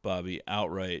tell Bobby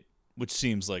outright, which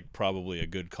seems like probably a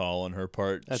good call on her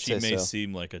part. She may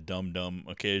seem like a dum-dum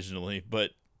occasionally,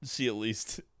 but she at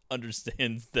least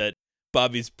understands that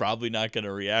Bobby's probably not going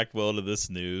to react well to this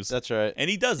news. That's right. And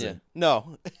he doesn't. Yeah.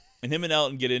 No. And him and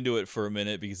Elton get into it for a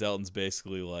minute because Elton's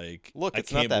basically like, look, I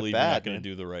can't believe you're not going to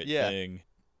do the right thing.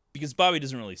 Because Bobby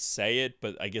doesn't really say it,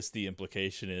 but I guess the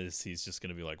implication is he's just going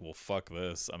to be like, well, fuck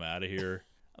this. I'm out of here.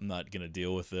 I'm not going to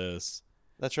deal with this.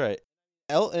 That's right.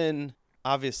 Elton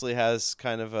obviously has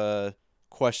kind of a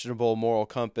questionable moral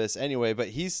compass anyway, but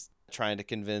he's trying to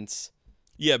convince...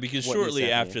 Yeah, because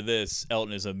shortly after this,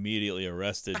 Elton is immediately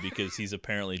arrested because he's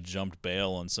apparently jumped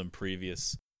bail on some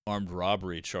previous armed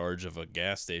robbery charge of a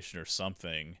gas station or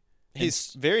something.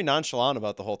 He's very nonchalant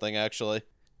about the whole thing, actually.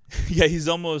 Yeah, he's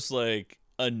almost like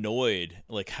annoyed,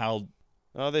 like how...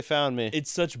 Oh, they found me. It's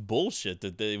such bullshit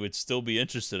that they would still be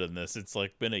interested in this. It's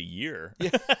like been a year.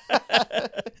 Yeah.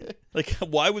 Like,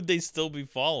 why would they still be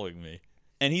following me?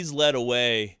 And he's led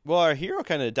away. Well, our hero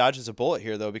kind of dodges a bullet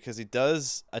here, though, because he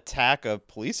does attack a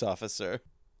police officer.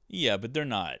 Yeah, but they're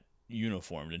not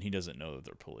uniformed, and he doesn't know that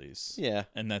they're police. Yeah.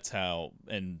 And that's how...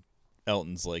 And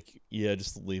Elton's like, yeah,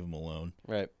 just leave him alone.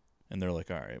 Right. And they're like,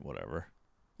 all right, whatever.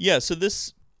 Yeah, so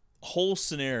this whole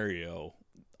scenario,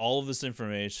 all of this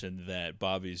information that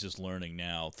Bobby's just learning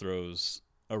now throws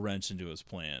a wrench into his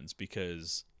plans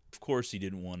because, of course, he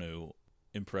didn't want to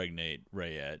impregnate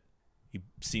Rayette. He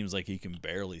seems like he can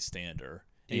barely stand her.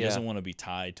 And he doesn't want to be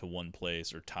tied to one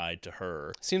place or tied to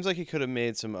her. Seems like he could have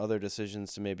made some other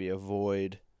decisions to maybe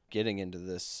avoid getting into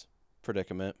this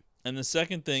predicament. And the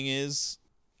second thing is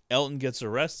Elton gets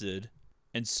arrested.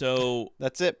 And so...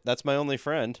 That's it. That's my only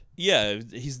friend. Yeah,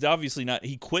 he's obviously not...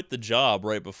 He quit the job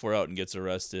right before Elton gets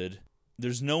arrested.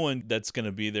 There's no one that's going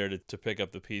to be there to pick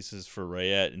up the pieces for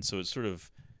Rayette. And so it sort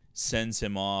of sends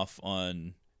him off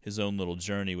on his own little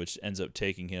journey, which ends up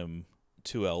taking him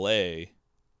to L.A.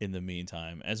 in the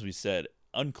meantime. As we said,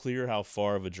 unclear how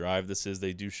far of a drive this is.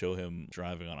 They do show him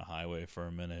driving on a highway for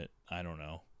a minute. I don't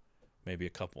know. Maybe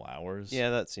a couple hours. Yeah,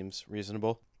 that seems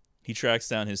reasonable. He tracks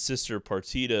down his sister,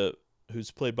 Partita, who's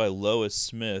played by Lois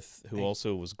Smith, who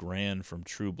also was Gran from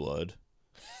True Blood.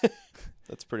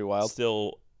 That's pretty wild.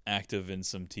 Still active in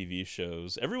some TV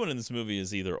shows. Everyone in this movie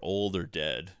is either old or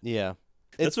dead. Yeah.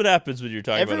 That's what happens when you're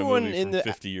talking about a movie from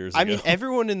 50 years ago. I mean,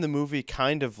 everyone in the movie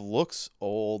kind of looks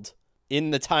old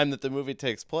in the time that the movie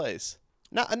takes place.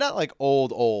 Not like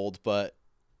old, but...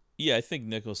 Yeah, I think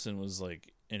Nicholson was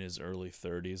like in his early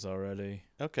 30s already.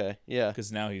 Okay, yeah.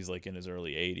 Because now he's like in his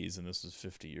early 80s, and this was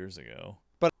 50 years ago.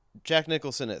 But Jack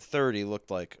Nicholson at 30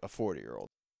 looked like a 40-year-old.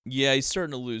 Yeah, he's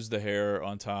starting to lose the hair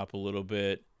on top a little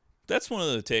bit. That's one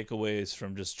of the takeaways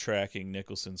from just tracking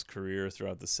Nicholson's career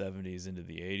throughout the 70s into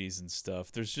the 80s and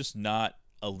stuff. There's just not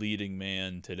a leading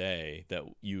man today that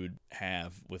you would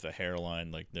have with a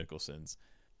hairline like Nicholson's.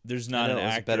 There's not an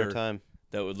actor better time.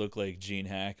 that would look like Gene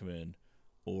Hackman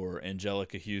or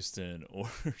Angelica Houston or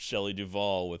Shelley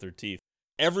Duvall with her teeth.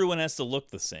 Everyone has to look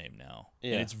the same now.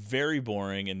 Yeah. And it's very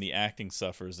boring, and the acting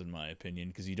suffers, in my opinion,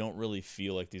 because you don't really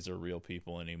feel like these are real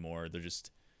people anymore. They're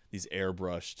just these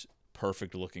airbrushed,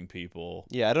 perfect-looking people.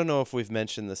 Yeah, I don't know if we've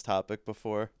mentioned this topic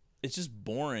before. It's just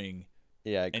boring.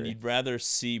 Yeah, I agree. And you'd rather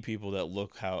see people that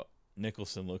look how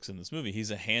Nicholson looks in this movie. He's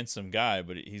a handsome guy,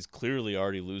 but he's clearly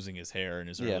already losing his hair in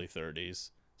his early 30s.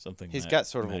 He's got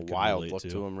sort of a wild look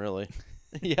to him, really.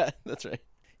 Yeah, that's right.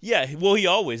 Yeah, well, he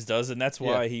always does, and that's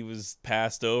why he was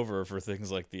passed over for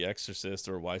things like The Exorcist,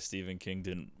 or why Stephen King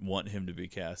didn't want him to be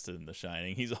casted in The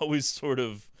Shining. He's always sort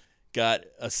of got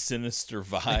a sinister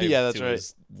vibe to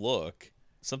his look.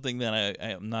 Something that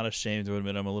I am not ashamed to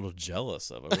admit I'm a little jealous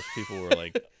of. I wish people were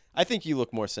like... I think you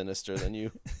look more sinister than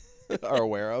you are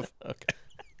aware of.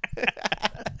 Okay.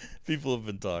 People have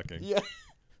been talking. Yeah.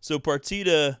 So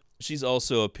Partita, she's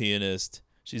also a pianist.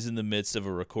 She's in the midst of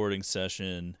a recording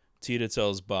session. Tita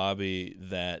tells Bobby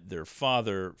that their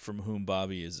father, from whom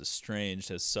Bobby is estranged,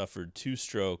 has suffered 2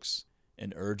 strokes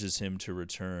and urges him to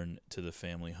return to the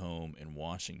family home in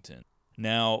Washington.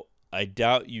 Now, I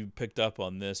doubt you picked up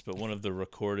on this, but one of the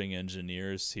recording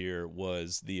engineers here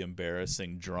was the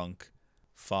embarrassing drunk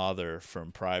father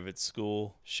from Private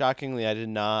School. Shockingly, I did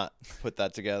not put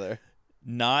that together.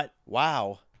 Not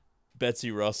wow.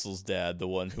 Betsy Russell's dad, the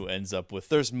one who ends up with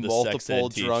there's the multiple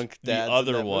drunk dads. The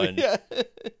other one. Yeah.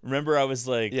 Remember, I was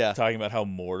like talking about how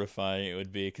mortifying it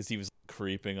would be because he was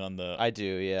creeping on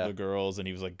the girls, and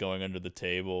he was like going under the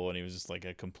table, and he was just like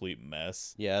a complete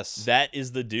mess. Yes, that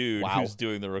is the dude who's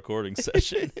doing the recording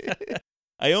session.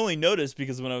 I only noticed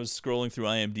because when I was scrolling through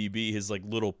IMDb, his like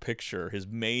little picture, his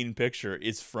main picture,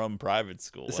 is from Private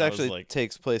School. This actually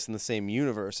takes place in the same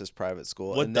universe as Private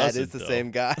School, and that is the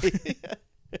same guy.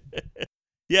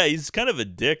 Yeah, he's kind of a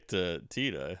dick to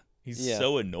Tita. He's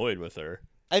so annoyed with her.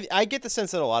 I get the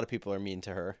sense that a lot of people are mean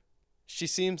to her. She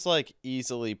seems like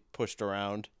easily pushed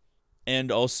around. And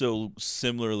also,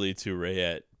 similarly to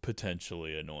Rayette,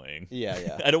 potentially annoying.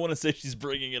 Yeah. I don't want to say she's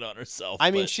bringing it on herself.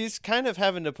 I mean, she's kind of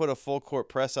having to put a full court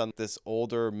press on this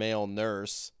older male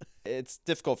nurse. It's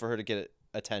difficult for her to get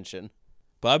attention.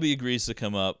 Bobby agrees to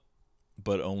come up,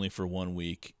 but only for 1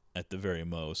 week at the very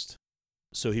most.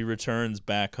 So he returns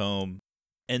back home,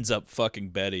 ends up fucking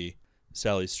Betty,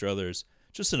 Sally Struthers.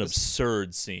 Just an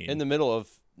absurd scene. In the middle of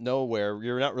nowhere.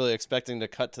 You're not really expecting to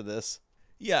cut to this.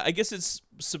 Yeah, I guess it's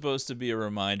supposed to be a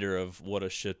reminder of what a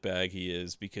shitbag he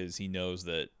is because he knows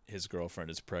that his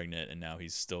girlfriend is pregnant and now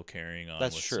he's still carrying on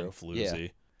with some floozy. Yeah.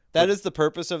 That is the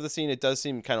purpose of the scene. It does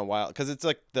seem kind of wild because it's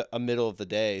like a middle of the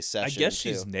day session. I guess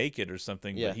she's naked or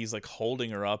something, but he's like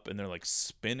holding her up and they're like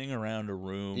spinning around a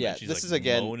room. Yeah, and she's this like is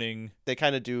again. moaning. They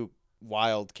kind of do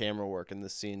wild camera work in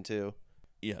this scene too.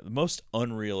 Yeah, the most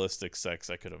unrealistic sex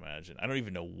I could imagine. I don't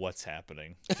even know what's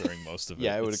happening during most of it.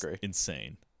 Yeah, I would agree.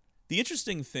 Insane. The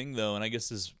interesting thing, though, and I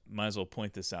guess might as well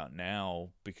point this out now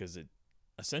because it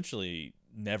essentially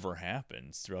never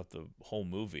happens throughout the whole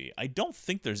movie. I don't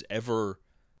think there's ever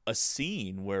a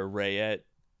scene where Rayette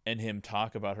and him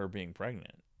talk about her being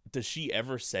pregnant. Does she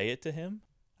ever say it to him?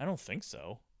 I don't think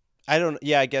so.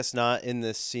 I guess not in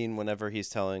this scene whenever he's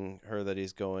telling her that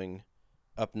he's going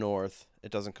up north.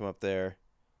 It doesn't come up there.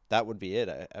 That would be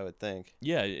it, I would think.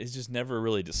 Yeah, it's just never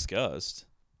really discussed.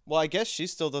 Well, I guess she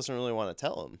still doesn't really want to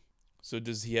tell him. So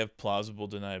does he have plausible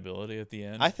deniability at the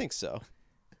end? I think so.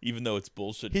 Even though it's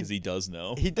bullshit because he does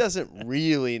know. He doesn't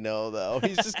really know, though.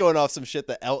 He's just going off some shit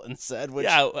that Elton said. Which...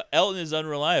 Yeah, Elton is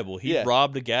unreliable. He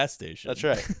robbed a gas station. That's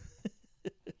right.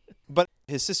 But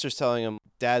his sister's telling him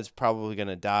Dad's probably going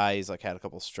to die. He's like had a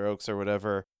couple strokes or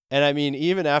whatever. And I mean,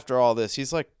 even after all this,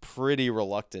 he's like pretty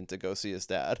reluctant to go see his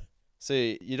dad. So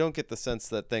you don't get the sense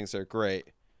that things are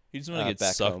great. He just want to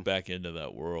get sucked back into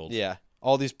that world. Yeah.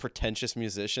 All these pretentious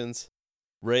musicians.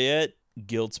 Rayette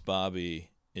guilts Bobby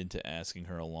into asking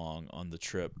her along on the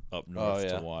trip up north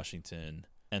to Washington.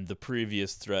 And the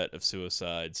previous threat of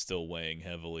suicide still weighing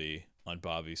heavily on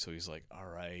Bobby. So he's like, all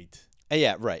right.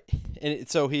 Yeah, right. And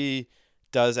so he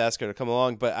does ask her to come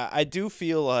along. But I do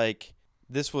feel like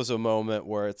this was a moment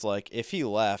where it's like, if he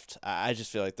left, I just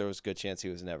feel like there was a good chance he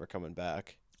was never coming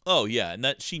back. Oh, yeah. And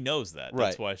that she knows that. Right.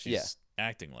 That's why she's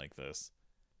acting like this.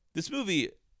 This movie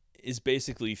is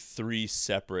basically three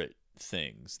separate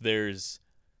things. There's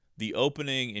the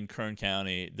opening in Kern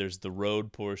County. There's the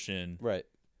road portion, right,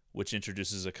 which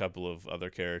introduces a couple of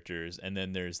other characters, and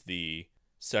then there's the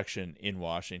section in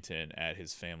Washington at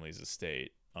his family's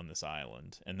estate on this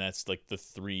island. And that's like the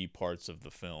 3 parts of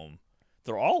the film.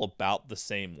 They're all about the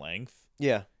same length.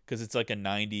 Yeah. Because it's like a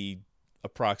 90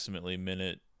 approximately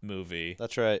minute movie.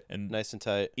 That's right. And nice and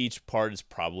tight. Each part is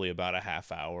probably about a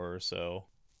half hour or so.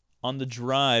 On the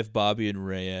drive, Bobby and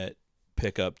Rayette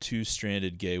pick up 2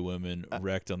 stranded gay women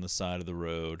wrecked on the side of the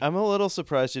road. I'm a little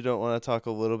surprised you don't want to talk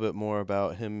a little bit more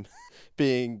about him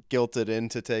being guilted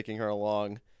into taking her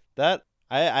along. That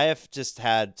I have just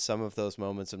had some of those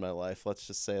moments in my life. Let's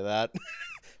just say that.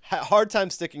 Hard time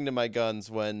sticking to my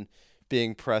guns when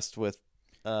being pressed with.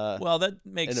 Well, that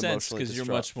makes sense because you're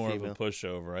much more female. of a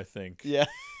pushover, I think. Yeah,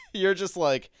 you're just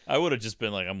like. I would have just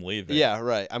been like, I'm leaving. Yeah,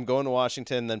 right. I'm going to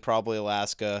Washington, then probably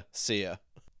Alaska. See ya.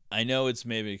 I know it's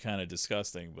maybe kind of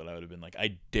disgusting, but I would have been like,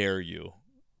 I dare you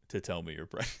to tell me you're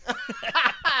pregnant.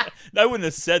 I wouldn't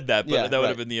have said that, but that would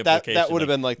have been the implication. That would have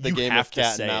been like the game of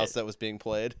cat and mouse it. that was being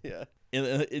played. Yeah.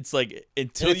 It's like,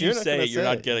 until you say it, you're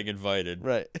not getting invited.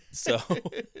 Right. So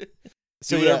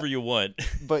do whatever you want.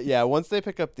 But yeah, once they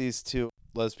pick up these 2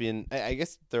 lesbian, I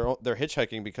guess they're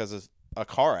hitchhiking because of a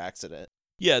car accident.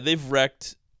 Yeah, they've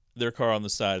wrecked their car on the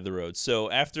side of the road. So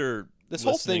after this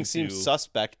whole thing seems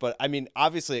suspect, but I mean,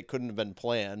 obviously it couldn't have been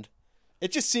planned.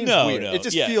 It just seems weird. It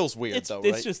just feels weird, though, right?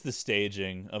 It's just the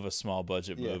staging of a small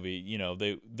budget movie. You know,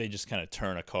 they just kind of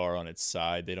turn a car on its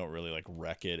side. They don't really like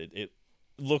wreck it. It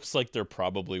looks like there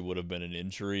probably would have been an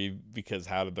injury because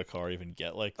how did the car even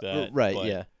get like that? Right,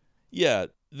 but, yeah,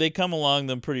 they come along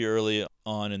them pretty early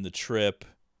on in the trip.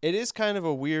 It is kind of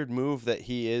a weird move that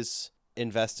he is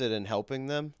invested in helping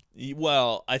them.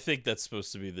 Well, I think that's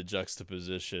supposed to be the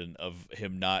juxtaposition of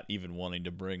him not even wanting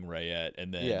to bring Rayette,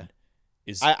 and then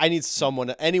I need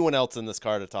anyone else in this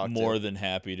car to talk to. More than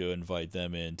happy to invite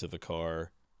them into the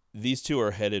car. These 2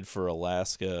 are headed for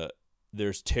Alaska.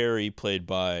 There's Terry, played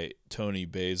by Tony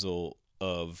Basil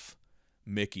of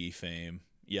Mickey fame.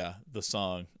 Yeah, the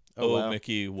song. Oh, wow.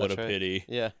 Mickey, what That's a pity.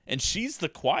 Yeah. And she's the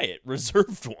quiet,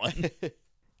 reserved one.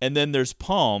 And then there's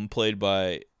Palm, played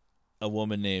by a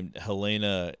woman named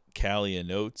Helena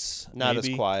Calian-Oates. Not as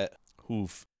quiet.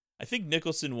 Oof. I think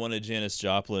Nicholson wanted Janis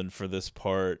Joplin for this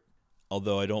part,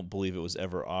 although I don't believe it was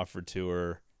ever offered to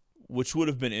her, which would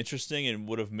have been interesting and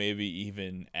would have maybe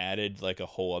even added like a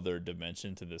whole other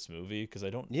dimension to this movie. Because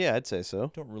Yeah, I'd say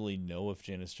so. Don't really know if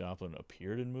Janis Joplin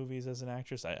appeared in movies as an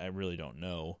actress. I really don't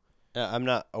know. I'm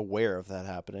not aware of that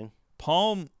happening.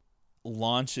 Palm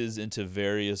launches into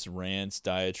various rants,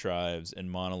 diatribes,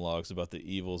 and monologues about the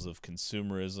evils of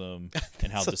consumerism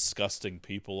and how disgusting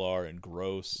people are and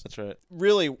gross. That's right.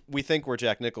 Really, we think we're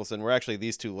Jack Nicholson. We're actually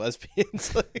these 2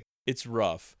 lesbians. It's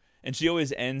rough. And she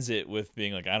always ends it with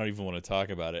being like, I don't even want to talk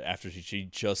about it after she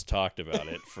just talked about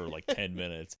it for like 10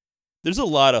 minutes. There's a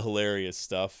lot of hilarious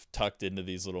stuff tucked into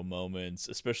these little moments,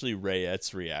 especially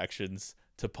Rayette's reactions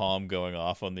to Palm going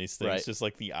off on these things. Right. Just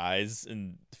like the eyes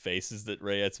and faces that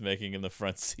Rayette's making in the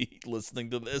front seat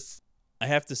listening to this. I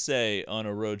have to say, on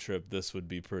a road trip, this would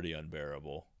be pretty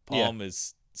unbearable. Palm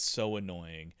is so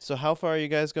annoying. So how far are you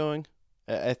guys going?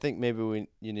 I think maybe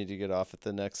you need to get off at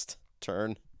the next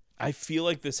turn. I feel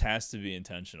like this has to be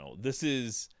intentional. This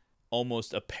is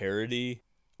almost a parody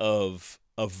of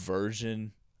a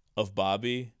version of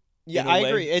Bobby. Yeah, I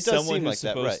agree. It does seem like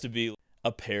that, right? Someone who's supposed to be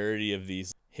a parody of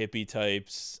these hippie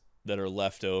types that are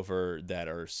left over that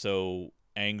are so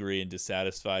angry and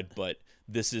dissatisfied, but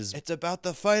it's about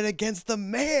the fight against the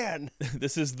man.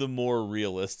 This is the more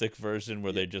realistic version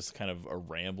where they just kind of are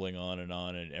rambling on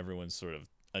and everyone's sort of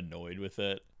annoyed with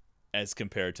it, as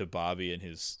compared to Bobby and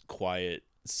his quiet,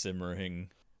 simmering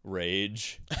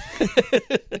rage.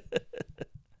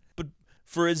 But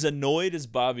for as annoyed as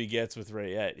Bobby gets with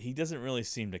Rayette, he doesn't really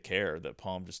seem to care that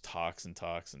Palm just talks and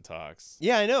talks and talks.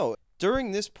 Yeah, I know.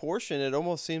 During this portion, it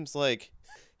almost seems like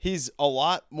he's a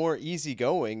lot more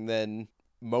easygoing than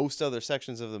most other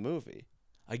sections of the movie.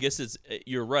 I guess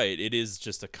you're right. It is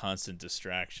just a constant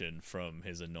distraction from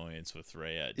his annoyance with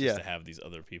Rayette to have these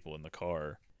other people in the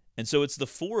car. And so it's the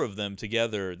 4 of them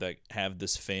together that have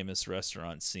this famous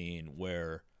restaurant scene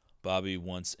where Bobby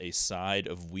wants a side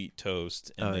of wheat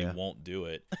toast and they won't do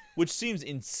it, which seems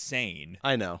insane.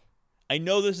 I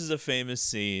know this is a famous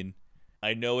scene.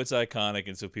 I know it's iconic,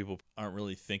 and so people aren't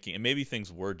really thinking, and maybe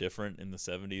things were different in the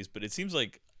 70s, but it seems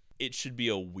like it should be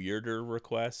a weirder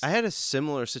request. I had a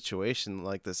similar situation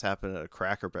like this happen at a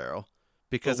Cracker Barrel.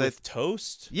 Because with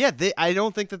toast? Yeah, I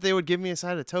don't think that they would give me a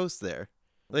side of toast there.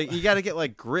 Like, you got to get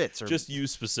like grits or just you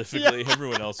specifically. Yeah.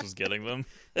 Everyone else was getting them.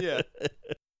 Yeah.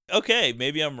 Okay,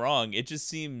 maybe I'm wrong. It just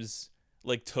seems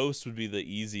like toast would be the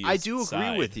easiest. I do agree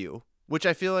side. with you, which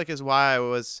I feel like is why I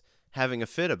was having a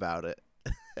fit about it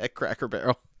at Cracker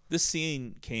Barrel. This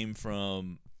scene came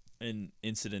from an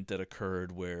incident that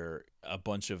occurred where a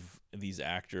bunch of these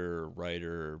actor,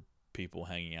 writer people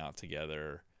hanging out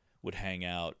together would hang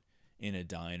out in a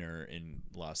diner in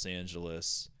Los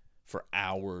Angeles for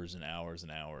hours and hours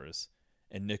and hours.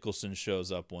 And Nicholson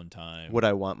shows up one time. What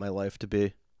I want my life to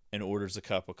be. And orders a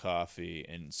cup of coffee.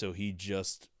 And so he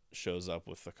just shows up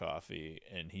with the coffee,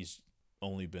 and he's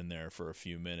only been there for a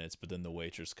few minutes, but then the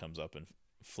waitress comes up and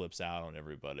flips out on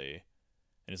everybody.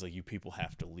 And it's like, you people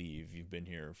have to leave. You've been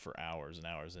here for hours and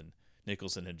hours. And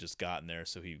Nicholson had just gotten there,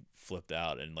 so he flipped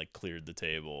out and like cleared the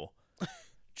table,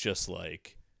 just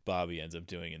like Bobby ends up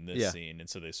doing in this scene. And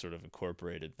so they sort of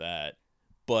incorporated that.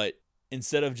 But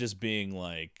instead of just being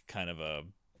like kind of a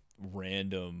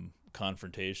random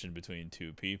confrontation between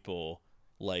two people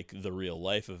like the real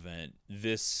life event,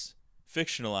 this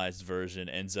fictionalized version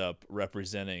ends up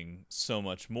representing so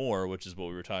much more, which is what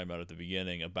we were talking about at the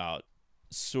beginning, about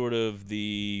sort of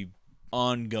the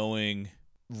ongoing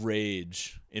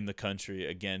rage in the country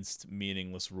against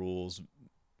meaningless rules,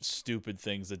 stupid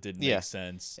things that didn't make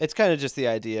sense. It's kind of just the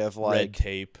idea of like red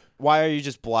tape. Why are you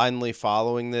just blindly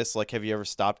following this? Like, have you ever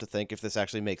stopped to think if this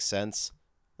actually makes sense?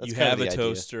 That's you kind have of a the idea.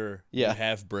 toaster. You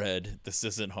have bread. This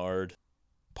isn't hard.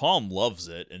 Palm loves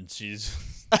it, and she's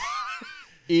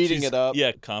eating it up.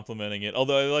 Yeah, complimenting it.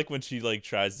 Although I like when she like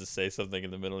tries to say something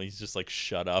in the middle, he's just like,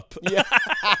 "Shut up." Yeah.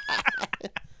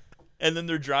 And then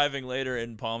they're driving later,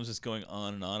 and Palm's just going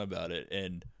on and on about it.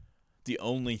 And the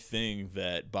only thing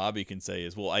that Bobby can say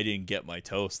is, "Well, I didn't get my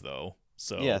toast, though."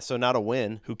 So yeah, so not a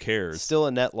win. Who cares? Still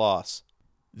a net loss.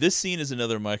 This scene is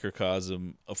another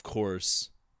microcosm, of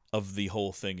course, of the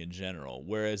whole thing in general.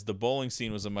 Whereas the bowling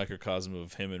scene was a microcosm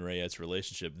of him and Rayette's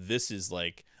relationship, this is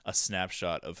like a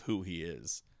snapshot of who he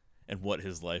is and what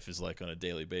his life is like on a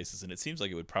daily basis. And it seems like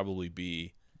it would probably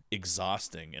be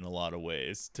exhausting in a lot of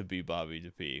ways to be Bobby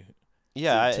Dupuy.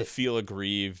 Yeah, to feel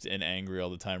aggrieved and angry all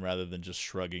the time rather than just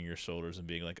shrugging your shoulders and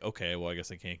being like, okay, well, I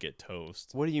guess I can't get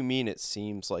toast. What do you mean it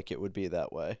seems like it would be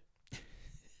that way?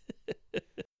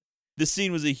 This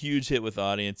scene was a huge hit with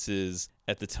audiences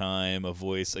at the time, a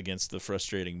voice against the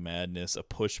frustrating madness, a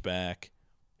pushback.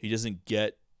 He doesn't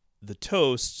get the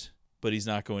toast, but he's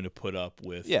not going to put up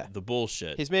with the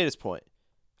bullshit. He's made his point.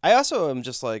 I also am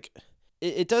just like,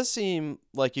 it does seem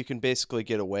like you can basically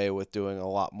get away with doing a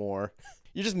lot more.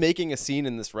 You're just making a scene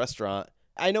in this restaurant.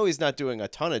 I know he's not doing a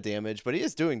ton of damage, but he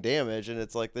is doing damage, and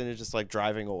it's like then you're just like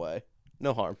driving away.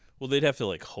 No harm. Well, they'd have to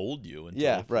like hold you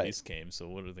until the police came, so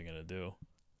what are they going to do?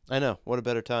 I know. What a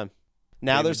better time.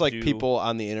 Now there's like people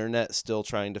on the internet still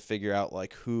trying to figure out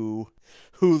like who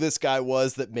this guy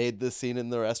was that made this scene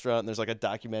in the restaurant, and there's like a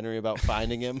documentary about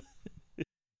finding him.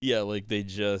 Yeah, like they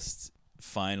just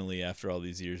finally, after all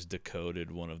these years,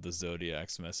 decoded one of the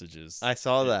Zodiac's messages. I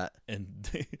saw that. And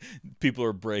people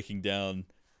are breaking down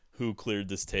who cleared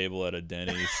this table at a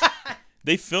Denny's.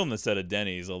 They filmed this at a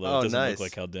Denny's, although it doesn't look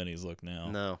like how Denny's look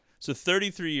now. No. So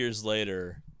 33 years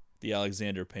later, the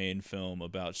Alexander Payne film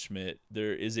about Schmidt,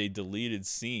 there is a deleted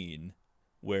scene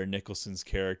where Nicholson's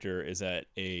character is at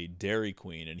a Dairy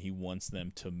Queen and he wants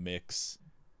them to mix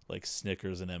like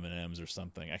Snickers and M&Ms or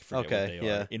something. I forget what they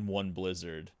are in one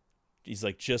blizzard. He's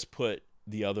like, just put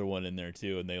the other one in there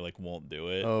too, and they like won't do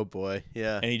it. Oh boy,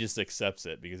 yeah. And he just accepts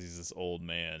it because he's this old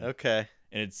man. Okay.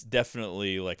 And it's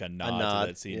definitely like a nod to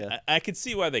that scene. Yeah. I could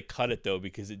see why they cut it though,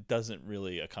 because it doesn't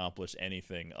really accomplish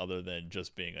anything other than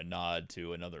just being a nod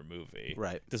to another movie.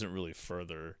 Right. It doesn't really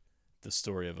further the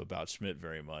story of About Schmidt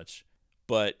very much.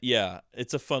 But yeah,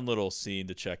 it's a fun little scene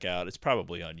to check out. It's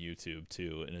probably on YouTube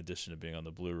too, in addition to being on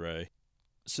the Blu-ray.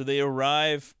 So they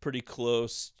arrive pretty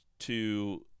close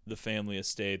to the family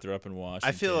estate. They're up in Washington.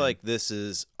 I feel like this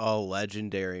is a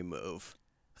legendary move.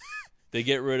 They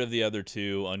get rid of the other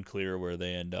two, unclear where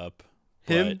they end up.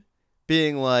 Him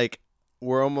being like,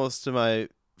 we're almost to my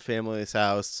family's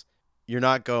house. You're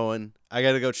not going. I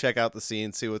got to go check out the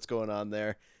scene, see what's going on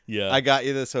there. Yeah. I got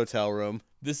you this hotel room.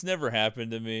 This never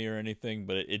happened to me or anything,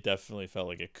 but it definitely felt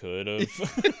like it could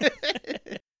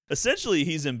have. Essentially,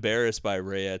 he's embarrassed by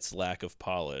Rayette's lack of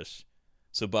polish.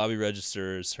 So Bobby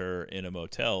registers her in a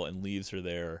motel and leaves her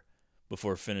there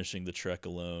before finishing the trek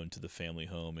alone to the family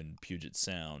home in Puget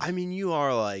Sound. I mean, you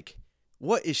are like,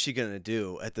 what is she going to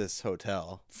do at this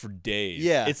hotel? For days.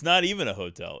 Yeah. It's not even a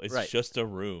hotel. It's just a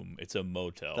room. It's a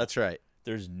motel. That's right.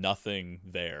 There's nothing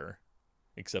there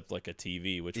except like a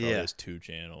TV, which probably has 2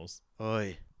 channels.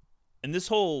 Oy. And this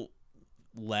whole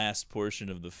last portion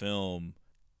of the film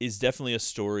is definitely a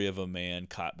story of a man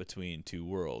caught between two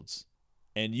worlds.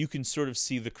 And you can sort of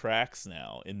see the cracks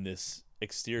now in this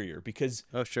exterior because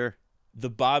the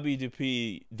Bobby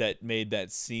Dupuy that made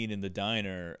that scene in the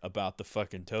diner about the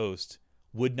fucking toast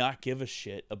would not give a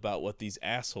shit about what these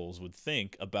assholes would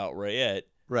think about Rayette.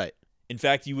 Right. In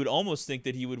fact, you would almost think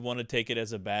that he would want to take it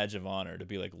as a badge of honor to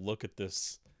be like, look at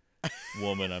this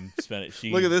woman I'm spending.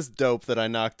 Look at this dope that I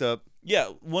knocked up. Yeah,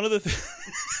 one of the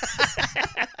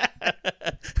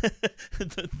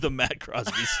the Matt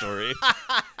Crosby story.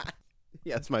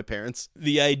 Yeah, it's my parents.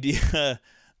 The idea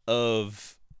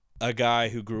of a guy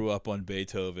who grew up on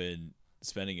Beethoven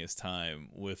spending his time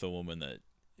with a woman that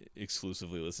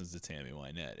exclusively listens to Tammy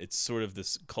Wynette. It's sort of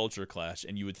this culture clash,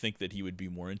 and you would think that he would be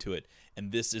more into it.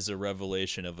 And this is a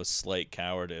revelation of a slight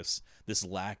cowardice, this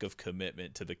lack of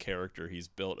commitment to the character he's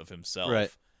built of himself. Right.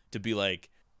 To be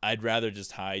like, I'd rather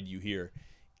just hide you here.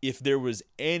 If there was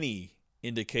any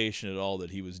indication at all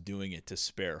that he was doing it to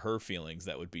spare her feelings,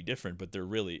 that would be different, but there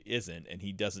really isn't, and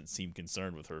he doesn't seem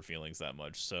concerned with her feelings that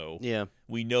much. So yeah,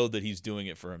 we know that he's doing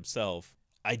it for himself.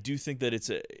 I do think that it's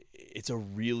a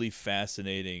really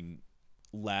fascinating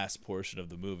last portion of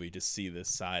the movie to see this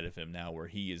side of him now, where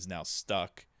he is now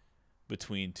stuck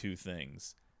between two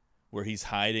things, where he's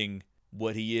hiding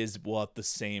what he is while at the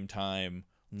same time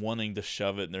wanting to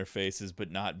shove it in their faces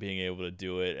but not being able to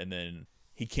do it, and then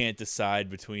he can't decide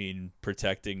between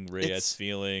protecting Rayette's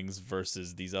feelings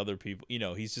versus these other people. You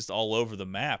know, he's just all over the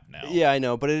map now. Yeah, I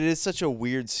know, but it is such a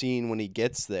weird scene when he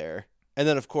gets there. And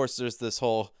then, of course, there's this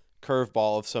whole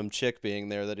curveball of some chick being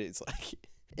there that he's like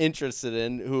interested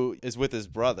in, who is with his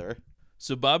brother.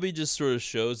 So Bobby just sort of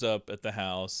shows up at the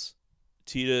house.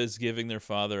 Tita is giving their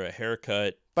father a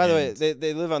haircut. By the way,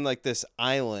 they live on like this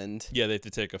island. Yeah, they have to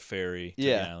take a ferry to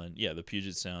the island. Yeah, the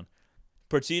Puget Sound.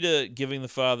 Perdita giving the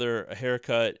father a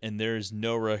haircut, and there's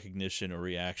no recognition or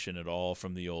reaction at all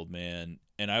from the old man.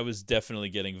 And I was definitely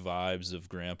getting vibes of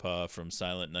Grandpa from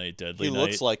Silent Night, Deadly Night. He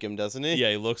looks like him, doesn't he?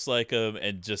 Yeah, he looks like him,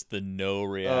 and just the no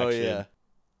reaction. Oh, yeah.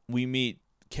 We meet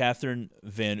Catherine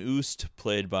Van Oost,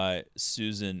 played by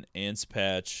Susan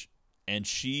Anspach, and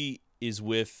she is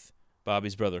with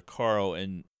Bobby's brother, Carl.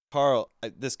 And Carl,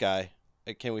 this guy,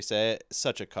 can we say it?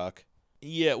 Such a cuck.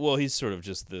 Yeah, well, he's sort of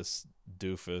just this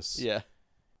doofus. Yeah.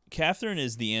 Catherine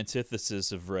is the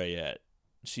antithesis of Rayette.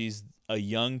 She's a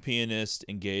young pianist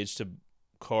engaged to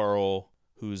Carl,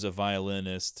 who's a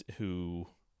violinist who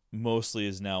mostly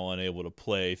is now unable to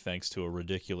play thanks to a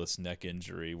ridiculous neck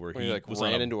injury where he like was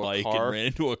ran on a into bike a car and ran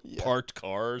into a parked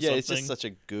car or something. Yeah, it's just such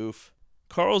a goof.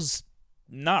 Carl's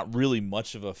not really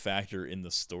much of a factor in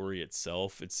the story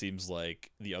itself. It seems like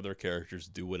the other characters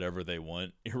do whatever they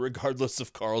want, regardless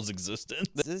of Carl's existence.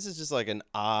 This is just like an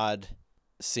odd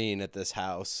scene at this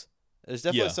house. There's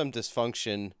definitely some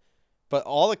dysfunction, but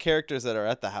all the characters that are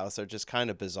at the house are just kind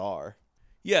of bizarre.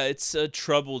 Yeah, it's a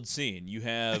troubled scene. You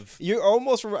have... You're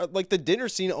almost... Like, the dinner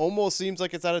scene almost seems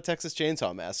like it's out of Texas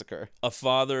Chainsaw Massacre. A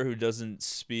father who doesn't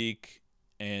speak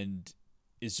and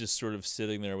is just sort of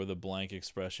sitting there with a blank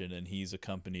expression, and he's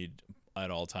accompanied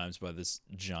at all times by this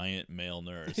giant male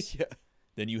nurse. Yeah.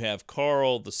 Then you have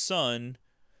Carl, the son,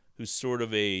 who's sort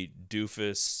of a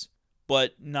doofus,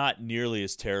 but not nearly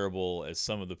as terrible as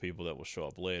some of the people that will show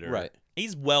up later. Right.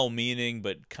 He's well-meaning,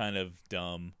 but kind of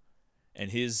dumb. And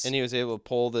he was able to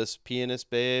pull this pianist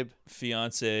babe.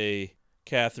 Fiance,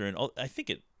 Catherine, I think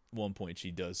at one point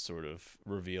she does sort of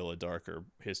reveal a darker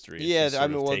history. Yeah, I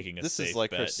mean, this is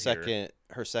like her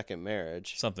second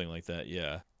marriage. Something like that,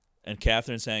 yeah. And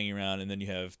Catherine's hanging around, and then you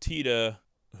have Tita,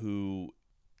 who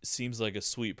seems like a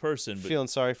sweet person, but feeling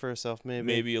sorry for herself,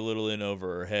 maybe a little in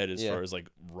over her head as far as like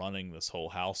running this whole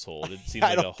household. It seems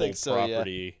like a whole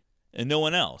property, and no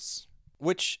one else.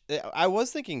 Which I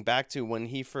was thinking back to when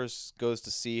he first goes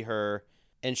to see her,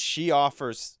 and she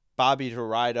offers Bobby to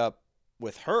ride up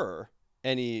with her,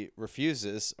 and he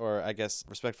refuses, or I guess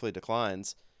respectfully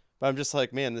declines. But I'm just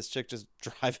like, man, this chick just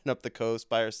driving up the coast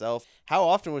by herself. How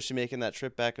often was she making that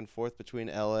trip back and forth between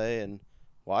L.A. and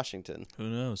Washington? Who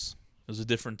knows? It was a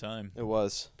different time. It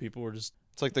was. People were just...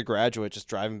 It's like The Graduate, just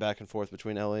driving back and forth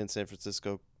between L.A. and San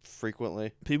Francisco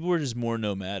frequently. People were just more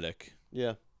nomadic.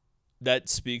 Yeah. That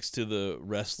speaks to the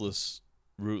restless,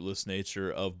 rootless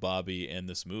nature of Bobby and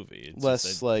this movie. It's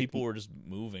less like people were just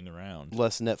moving around.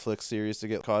 Less Netflix series to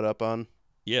get caught up on.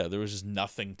 Yeah, there was just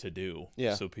nothing to do.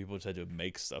 Yeah. So people just had to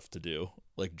make stuff to do,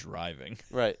 like driving.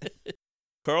 Right.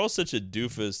 Carl's such a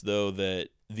doofus, though, that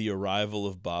the arrival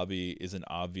of Bobby is an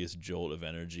obvious jolt of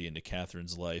energy into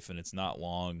Catherine's life, and it's not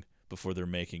long before they're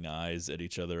making eyes at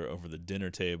each other over the dinner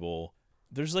table.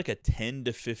 There's like a 10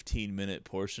 to 15 minute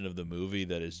portion of the movie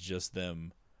that is just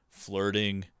them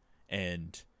flirting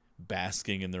and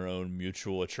basking in their own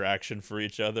mutual attraction for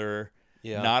each other.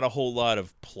 Yeah. Not a whole lot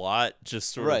of plot, just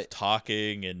sort right. of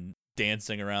talking and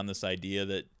dancing around this idea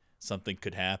that something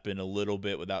could happen a little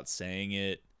bit without saying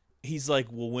it. he's like,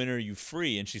 well, when are you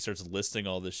free? And she starts listing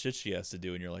all this shit she has to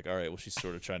do. And you're like, all right, well, she's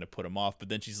sort of trying to put him off. But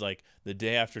then she's like, the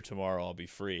day after tomorrow, I'll be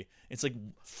free. It's like,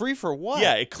 free for what?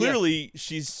 Yeah, clearly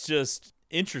she's just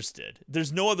interested.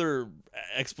 There's no other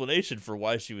explanation for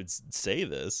why she would say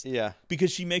this. Yeah.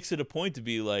 Because she makes it a point to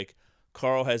be like,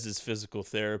 Carl has his physical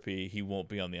therapy. He won't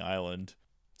be on the island.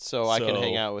 So I can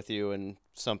hang out with you and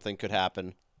something could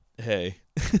happen. Hey.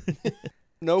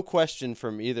 No question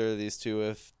from either of these two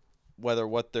if whether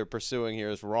what they're pursuing here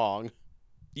is wrong.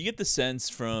 You get the sense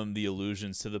from the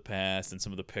allusions to the past and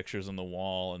some of the pictures on the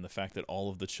wall and the fact that all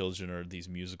of the children are these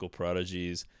musical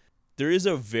prodigies. There is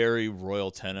a very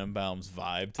Royal Tenenbaums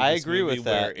vibe to this I agree movie with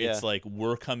where that, yeah. it's like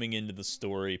we're coming into the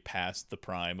story past the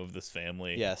prime of this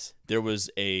family. Yes. There was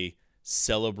a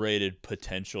celebrated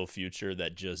potential future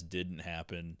that just didn't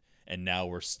happen, and now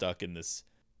we're stuck in this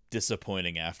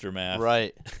disappointing aftermath.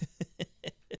 Right.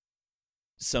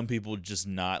 Some people just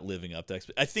not living up to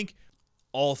I think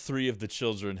all three of the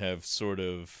children have sort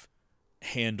of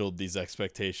handled these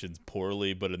expectations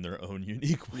poorly, but in their own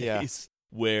unique ways. Yeah.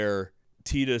 Where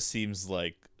Tita seems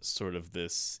like sort of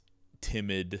this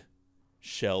timid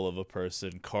shell of a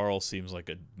person. Carl seems like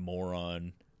a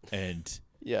moron, and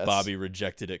yes. Bobby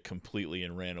rejected it completely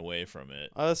and ran away from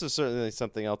it. This is certainly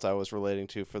something else I was relating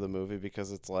to for the movie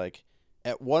because it's like,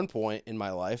 at one point in my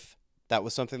life, that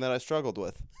was something that I struggled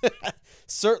with.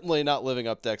 Certainly not living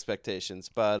up to expectations,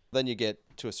 but then you get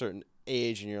to a certain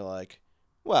age and you're like,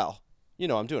 well,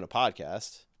 I'm doing a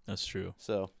podcast. That's true.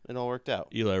 So it all worked out.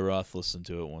 Eli Roth listened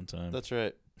to it one time. That's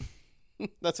right.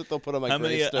 That's what they'll put on my How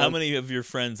gravestone. many of your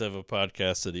friends have a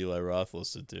podcast that Eli Roth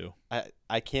listened to?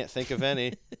 I can't think of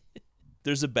any.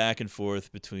 There's a back and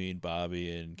forth between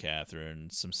Bobby and Catherine,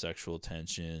 some sexual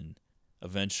tension.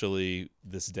 Eventually,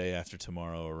 this day after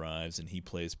tomorrow arrives, and he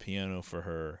plays piano for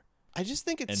her. I just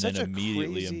think it's and such then a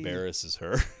immediately crazy... embarrasses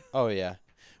her. Oh, yeah.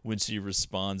 When she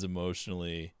responds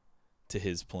emotionally to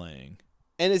his playing.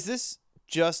 And is this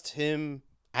just him,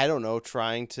 I don't know,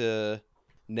 trying to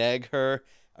nag her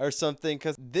or something?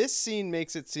 Because this scene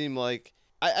makes it seem like,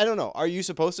 I don't know, are you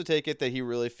supposed to take it that he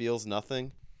really feels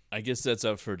nothing? I guess that's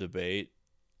up for debate.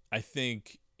 I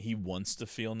think he wants to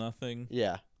feel nothing.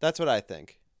 Yeah, that's what I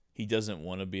think. He doesn't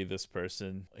want to be this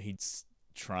person. He's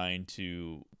trying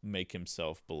to make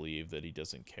himself believe that he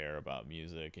doesn't care about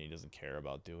music and he doesn't care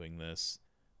about doing this.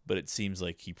 But it seems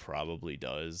like he probably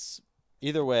does.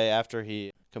 Either way, after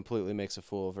he completely makes a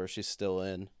fool of her, she's still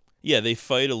in. Yeah, they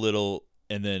fight a little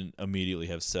and then immediately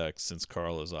have sex since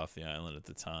Carl is off the island at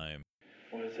the time.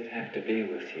 What does it have to be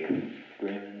with you?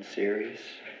 Grim and serious?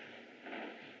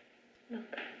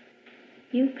 Look,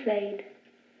 you played.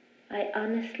 I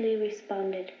honestly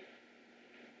responded.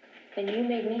 And you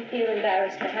made me feel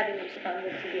embarrassed for having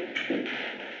responded to you.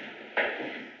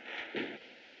 It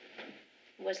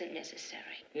wasn't necessary.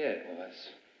 Yeah, it was.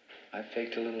 I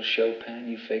faked a little Chopin,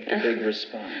 you faked a big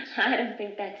response. I don't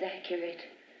think that's accurate.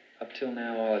 Up till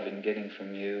now, all I've been getting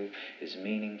from you is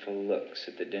meaningful looks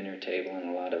at the dinner table and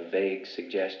a lot of vague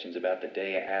suggestions about the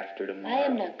day after tomorrow. I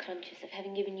am not conscious of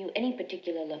having given you any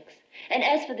particular looks. And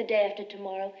as for the day after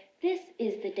tomorrow, this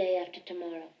is the day after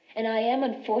tomorrow. And I am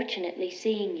unfortunately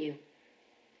seeing you.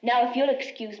 Now, if you'll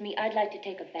excuse me, I'd like to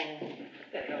take a bath.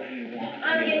 What the hell do you want?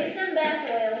 I'm getting some bath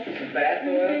oil. Some bath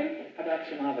oil? Mm-hmm. How about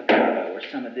some avocado, or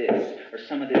some of this, or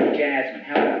some of this jasmine?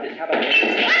 How about this? How about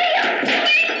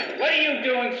this? What are you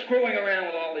doing screwing around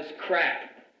with all this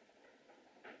crap?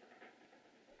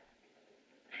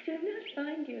 I do not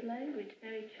find your language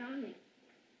very charming.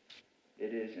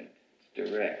 It isn't. It's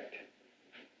direct.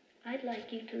 I'd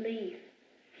like you to leave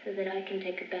so that I can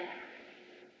take a bath.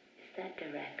 Is that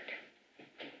direct?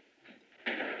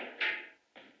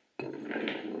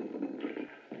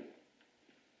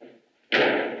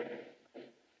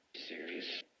 Serious?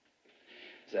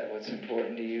 Is that what's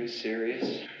important to you?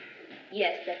 Serious?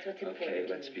 Yes, that's what's important. Okay,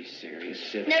 let's be serious.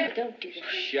 Sit No, down. don't do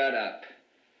that. Shut up.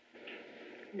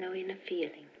 No inner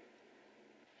feeling.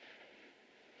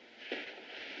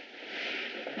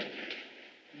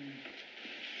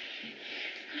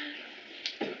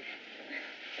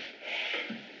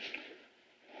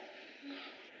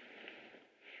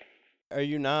 Are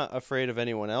you not afraid of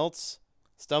anyone else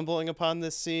stumbling upon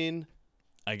this scene?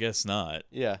 I guess not.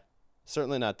 Yeah,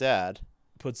 certainly not Dad.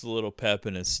 Puts a little pep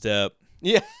in his step.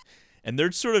 Yeah. And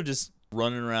they're sort of just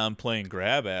running around playing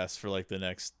grab ass for like the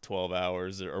next 12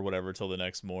 hours or whatever till the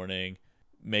next morning,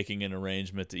 making an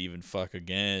arrangement to even fuck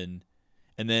again.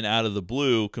 And then out of the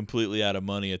blue, completely out of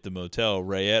money at the motel,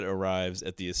 Rayette arrives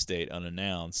at the estate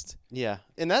unannounced. Yeah,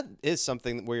 and that is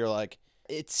something where you're like,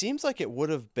 it seems like it would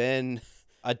have been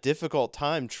a difficult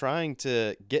time trying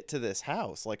to get to this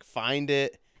house. Like, find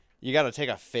it. You got to take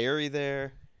a ferry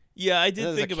there. Yeah, I did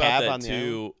There's think a about cab that on the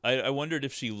too. I wondered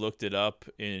if she looked it up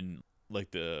in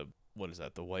like the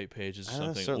white pages or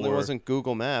something. Certainly or wasn't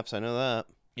Google Maps. I know that.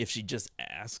 if she just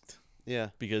asked, Yeah.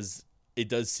 because it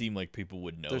does seem like people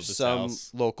would know There's this some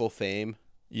house. local fame.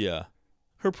 Yeah.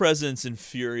 Her presence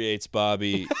infuriates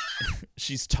Bobby.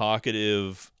 She's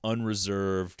talkative,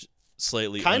 unreserved,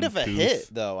 slightly Kind of a uncouth. hit,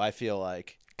 though, I feel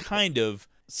like. Kind of.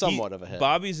 Somewhat of a hit.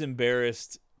 Bobby's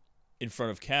embarrassed in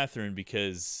front of Catherine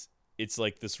because it's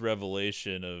like this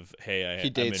revelation of, hey, He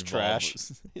dates I'm trash.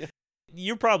 Yeah.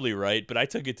 You're probably right, but I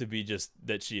took it to be just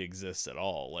that she exists at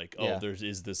all. Like, Yeah. there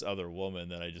is this other woman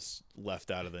that I just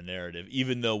left out of the narrative,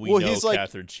 even though we Well, know he's like,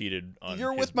 Catherine cheated on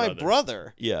You're his with my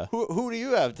brother. Yeah. Who do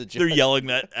you have to judge? They're yelling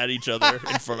that at each other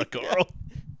in front of Carl.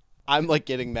 I'm like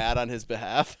getting mad on his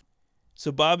behalf.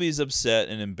 So Bobby's upset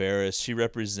and embarrassed. She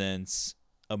represents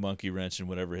a monkey wrench in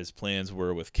whatever his plans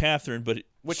were with Catherine, but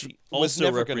Which she was also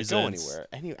never going to go represents-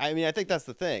 anywhere. I mean, I think that's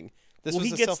the thing. This well, was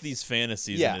he a gets self- these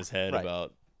fantasies Yeah, in his head right.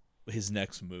 about his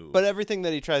next move. But everything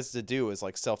that he tries to do is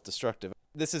like self-destructive.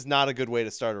 This is not a good way to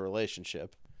start a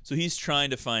relationship. So he's trying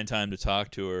to find time to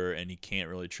talk to her, and he can't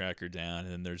really track her down.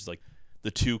 And then there's like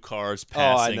the two cars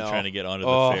passing, know. trying to get onto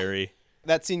Oh. the ferry.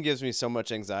 That scene gives me so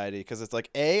much anxiety because it's like,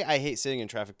 A, I hate sitting in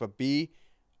traffic, but B,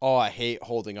 I hate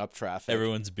holding up traffic.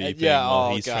 Everyone's beeping Yeah,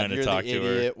 while he's God, trying to you're talk the to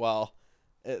her. idiot. Well,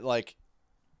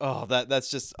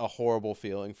 that's just a horrible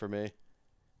feeling for me.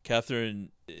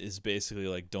 Catherine is basically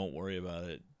like, don't worry about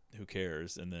it. Who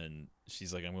cares? And then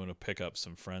she's like, I'm going to pick up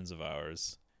some friends of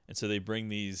ours. And so they bring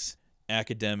these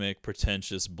academic,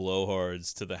 pretentious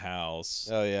blowhards to the house.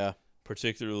 Oh, yeah.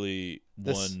 Particularly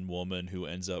one woman who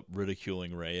ends up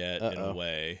ridiculing Rayette in a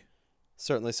way.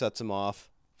 Certainly sets him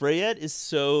off. Rayette is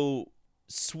so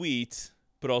sweet,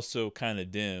 but also kind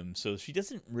of dim. So she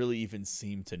doesn't really even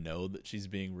seem to know that she's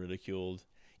being ridiculed.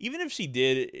 Even if she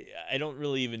did, I don't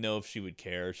really even know if she would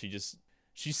care.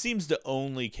 She seems to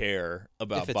only care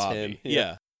about If it's Bobby. him,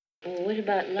 Yeah. Well, what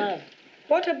about love?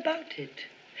 What about it?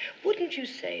 Wouldn't you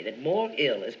say that more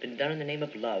ill has been done in the name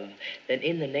of love than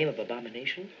in the name of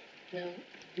abomination? No,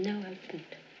 I wouldn't.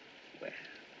 Well,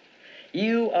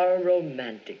 you are a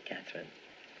romantic, Catherine,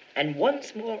 and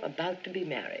once more about to be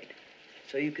married,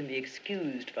 so you can be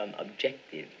excused from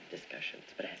objective discussions.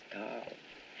 But ask Carl.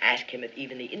 Ask him if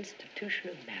even the institution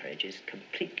of marriage is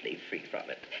completely free from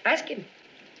it. Ask him.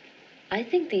 I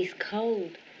think these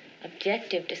cold,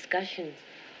 objective discussions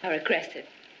are aggressive.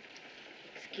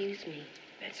 Excuse me.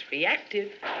 That's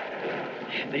reactive.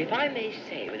 But if I may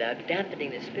say, without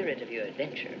dampening the spirit of your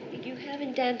adventure... You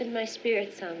haven't dampened my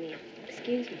spirit, Sonia.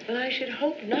 Excuse me. Well, I should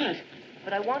hope not.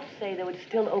 But I want to say, though, it's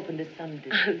still open to some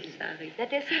I'm sorry. that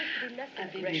there seems to be less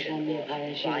aggression or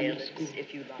violence,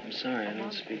 if you like. I'm sorry, I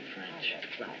don't speak French.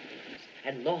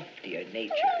 And loftier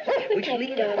natures, which What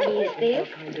lead dog us is to this?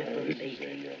 a kind of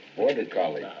related Border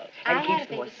collie. love. I And had keeps a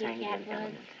the more baby cat sanguine once.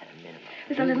 elements at a minimum. It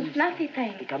was a little fluffy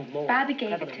thing. Become more Bobby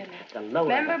gave it to prevalent me. the lower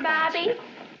Remember, the class Bobby? live.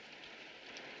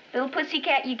 Little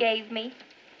pussycat you gave me.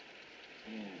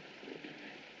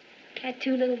 Had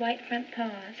two little white front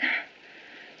paws.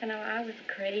 You know, I was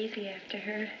crazy after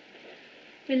her.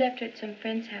 We left her at some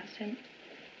friend's house, and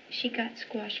she got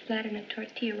squashed flat in a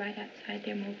tortilla right outside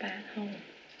their mobile home.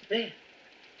 There.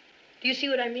 Do you see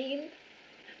what I mean?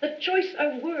 The choice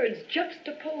of words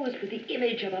juxtaposed with the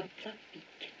image of a fluffy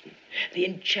kitten. The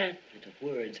enchantment of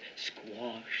words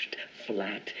squashed,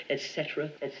 flat,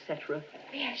 etc., etc.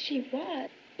 Yeah, she was.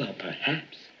 Well,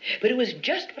 perhaps. But it was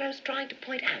just what I was trying to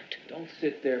point out. Don't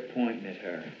sit there pointing at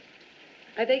her.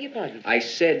 I beg your pardon. I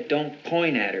said don't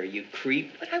point at her, you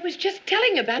creep. But I was just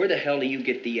telling about... Where the hell do you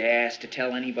get the ass to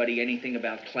tell anybody anything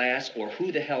about class or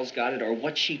who the hell's got it or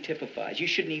what she typifies? You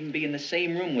shouldn't even be in the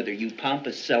same room with her, you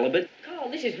pompous celibate. Carl,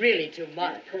 this is really too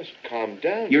much. Just calm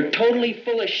down. You're totally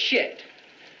full of shit.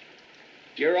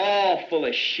 You're all full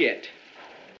of shit.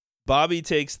 Bobby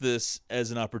takes this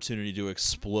as an opportunity to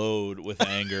explode with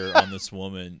anger on this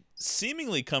woman,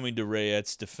 seemingly coming to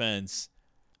Rayette's defense.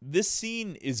 This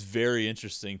scene is very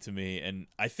interesting to me, and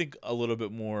I think a little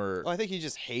bit more I think he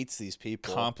just hates these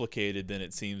people. complicated than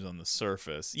it seems on the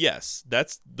surface. Yes,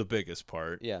 that's the biggest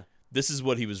part. Yeah. This is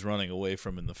what he was running away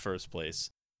from in the first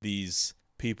place. These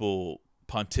people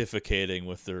pontificating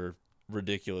with their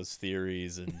ridiculous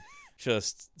theories and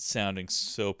just sounding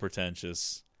so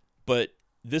pretentious. But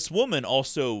this woman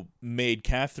also made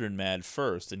Catherine mad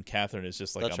first, and Catherine is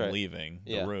just like, That's I'm right. leaving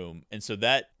the Yeah. room. And so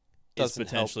that is Doesn't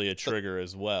potentially help. a trigger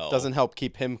as well. Doesn't help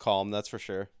keep him calm, that's for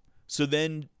sure. So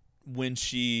then when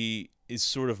she is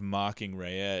sort of mocking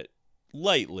Rayette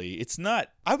lightly, it's not...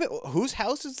 Whose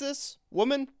house is this,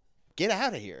 woman? Get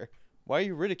out of here. Why are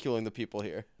you ridiculing the people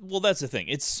here? Well, that's the thing.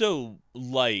 It's so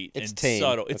light It's and tame.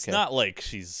 subtle. It's Okay. not like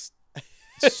she's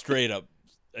straight up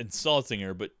insulting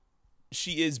her, but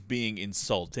she is being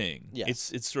insulting.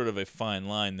 Yes. It's sort of a fine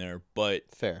line there, but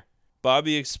Fair.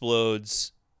 Bobby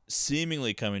explodes,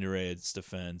 seemingly coming to Ray's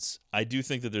defense. I do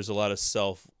think that there's a lot of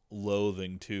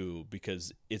self-loathing too,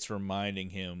 because it's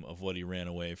reminding him of what he ran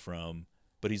away from.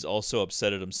 But he's also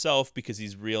upset at himself because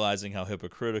he's realizing how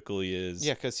hypocritical he is.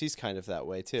 Yeah, because he's kind of that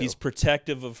way too. He's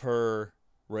protective of her,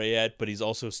 Rayette, but he's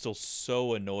also still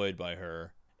so annoyed by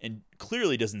her and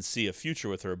clearly doesn't see a future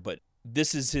with her. But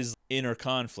this is his inner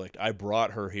conflict. I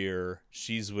brought her here.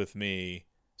 She's with me.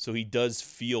 So he does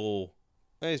feel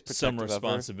He's some protective of her.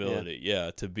 responsibility, yeah,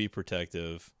 to be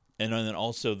protective. And then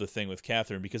also the thing with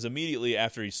Catherine, because immediately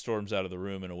after he storms out of the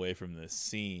room and away from this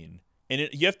scene, and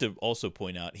you have to also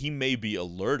point out, he may be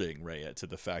alerting Rayette to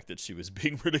the fact that she was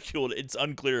being ridiculed. It's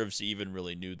unclear if she even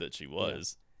really knew that she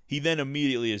was. Yeah. He then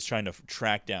immediately is trying to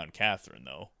track down Catherine,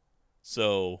 though.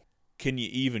 So can you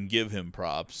even give him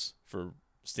props for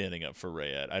standing up for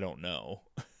Rayette? I don't know.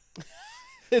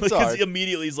 It's because hard. he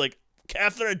immediately is like,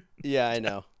 Catherine! Yeah, I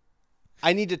know.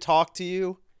 I need to talk to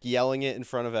you, yelling it in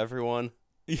front of everyone.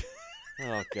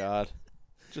 Oh, God.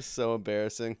 Just so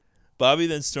embarrassing. Bobby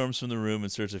then storms from the room in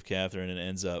search of Catherine and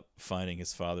ends up finding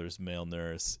his father's male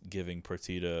nurse giving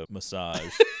Partita a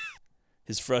massage.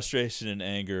 His frustration and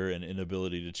anger and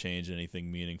inability to change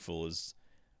anything meaningful is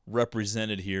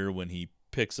represented here when he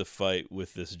picks a fight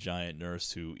with this giant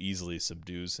nurse who easily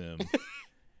subdues him.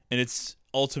 And it's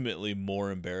ultimately more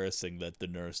embarrassing that the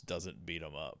nurse doesn't beat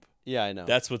him up. Yeah, I know.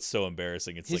 That's what's so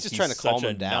embarrassing. It's He's like just he's trying to such calm a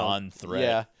him down. non-threat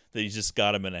Yeah. that he's just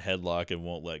got him in a headlock and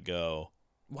won't let go.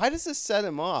 Why does this set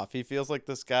him off? He feels like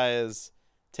this guy is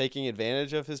taking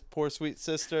advantage of his poor sweet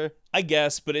sister. I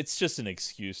guess, but it's just an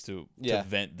excuse to Yeah.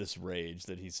 vent this rage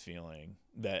that he's feeling.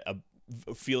 That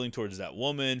feeling towards that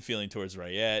woman, feeling towards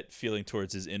Rayette, feeling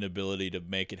towards his inability to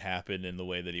make it happen in the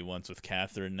way that he wants with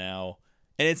Catherine now.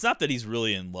 And it's not that he's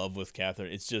really in love with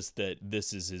Catherine. It's just that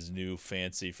this is his new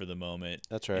fancy for the moment.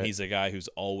 That's right. And he's a guy who's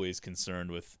always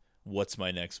concerned with what's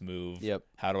my next move? Yep.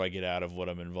 How do I get out of what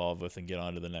I'm involved with and get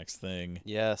on to the next thing?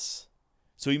 Yes.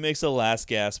 So he makes a last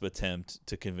gasp attempt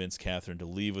to convince Catherine to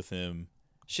leave with him.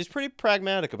 She's pretty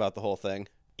pragmatic about the whole thing.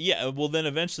 Yeah, well then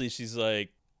eventually she's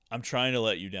like, I'm trying to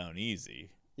let you down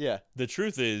easy. Yeah. The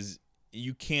truth is,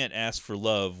 you can't ask for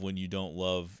love when you don't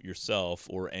love yourself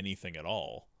or anything at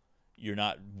all. You're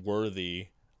not worthy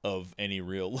of any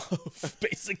real love,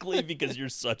 basically, because you're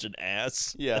such an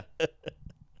ass. Yeah.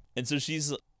 And so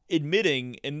she's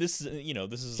admitting, and this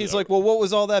is. He's like, well, what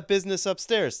was all that business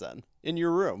upstairs then, in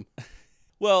your room?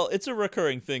 Well, it's a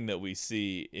recurring thing that we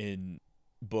see in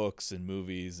books and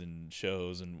movies and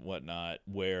shows and whatnot,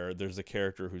 where there's a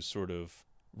character who's sort of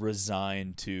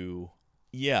resigned to,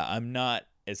 I'm not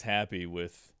as happy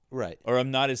with, right, or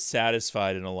I'm not as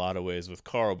satisfied in a lot of ways with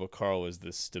Carl, but Carl is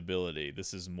this stability.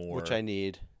 This is more, which I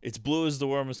need. It's blue is the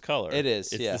warmest color. It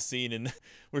is. It's yeah. the scene in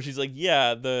where she's like,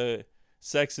 the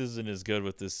sex isn't as good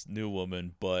with this new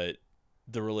woman, but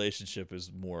the relationship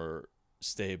is more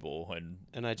stable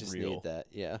and I just real. need that.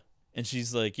 Yeah. And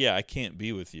she's like, I can't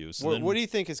be with you. So what do you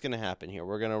think is going to happen here?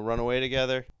 We're going to run away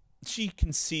together? She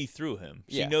can see through him.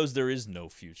 She Yeah. knows there is no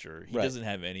future. He Right. doesn't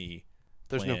have any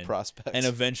There's plan. no prospects. And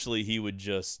eventually he would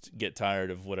just get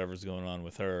tired of whatever's going on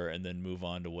with her and then move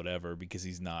on to whatever, because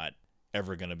he's not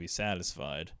ever going to be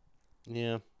satisfied.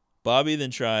 Yeah. Bobby then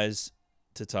tries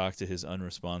to talk to his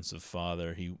unresponsive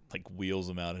father. He wheels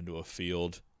him out into a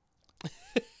field.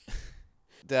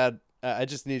 Dad, I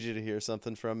just need you to hear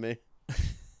something from me.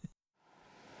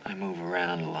 I move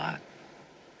around a lot.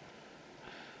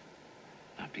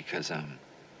 Not because I'm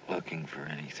looking for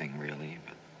anything really,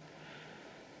 but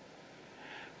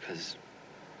because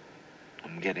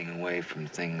I'm getting away from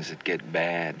things that get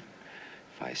bad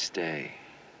if I stay.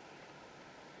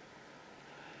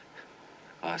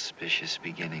 Auspicious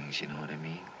beginnings, you know what I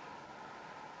mean?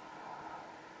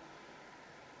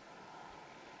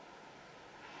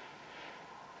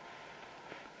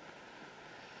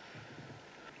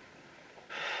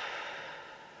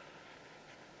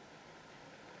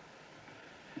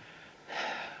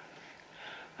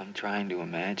 I'm trying to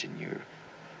imagine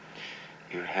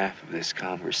you're half of this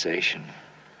conversation.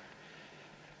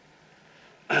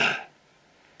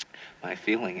 My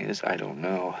feeling is, I don't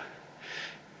know,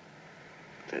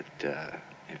 that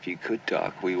if you could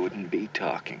talk, we wouldn't be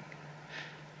talking.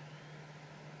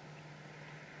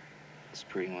 It's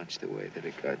pretty much the way that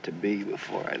it got to be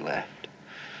before I left.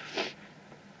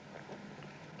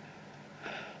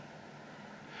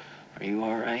 Are you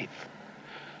all right?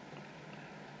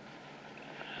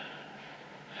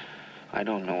 I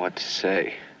don't know what to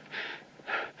say.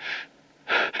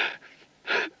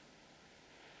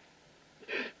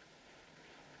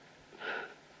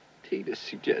 Tita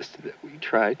suggested that we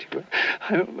try to.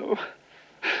 I don't know.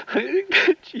 I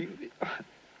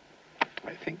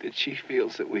think that she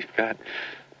feels that we've got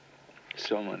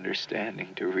some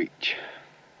understanding to reach.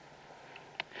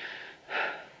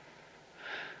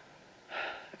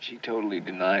 She totally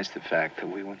denies the fact that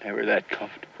we were never that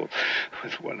comfortable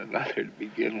with one another to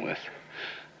begin with.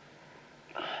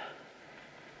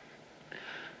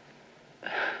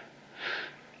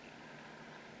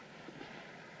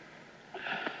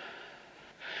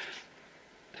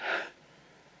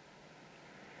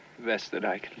 The best that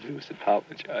I can do is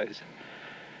apologize.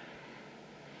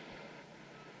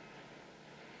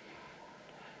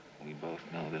 We both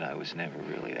know that I was never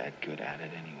really that good at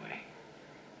it anyway.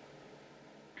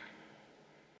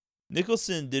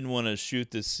 Nicholson didn't want to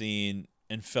shoot this scene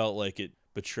and felt like it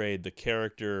betrayed the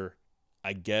character,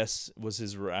 I guess, was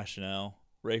his rationale.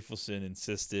 Rafelson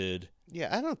insisted.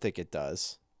 Yeah, I don't think it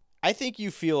does. I think you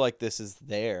feel like this is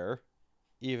there,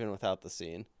 even without the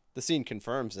scene. The scene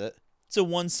confirms it. It's a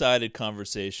one-sided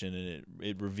conversation, and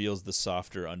it reveals the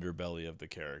softer underbelly of the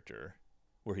character,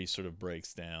 where he sort of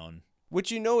breaks down.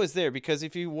 Which you know is there, because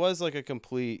if he was like a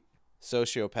complete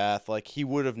sociopath, like he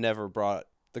would have never brought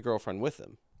the girlfriend with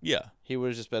him. Yeah. He would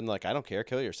have just been like, I don't care,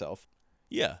 kill yourself.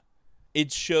 Yeah.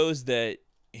 It shows that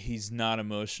he's not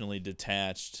emotionally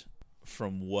detached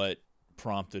from what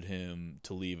prompted him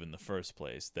to leave in the first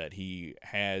place, that he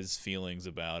has feelings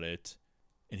about it,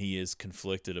 and he is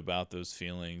conflicted about those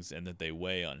feelings, and that they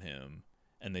weigh on him,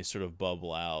 and they sort of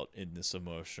bubble out in this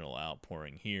emotional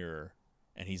outpouring here,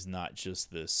 and he's not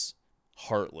just this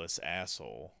heartless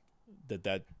asshole.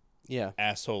 That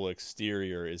asshole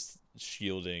exterior is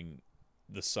shielding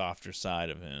the softer side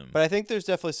of him. But I think there's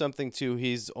definitely something to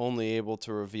he's only able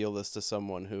to reveal this to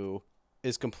someone who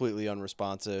is completely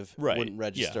unresponsive, right. Wouldn't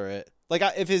register it. Like,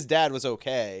 if his dad was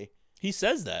okay. He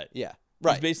says that. Yeah.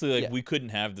 Right. He's basically like, we couldn't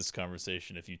have this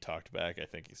conversation if you talked back. I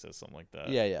think he says something like that.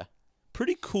 Yeah.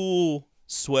 Pretty cool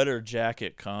sweater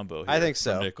jacket combo here. I think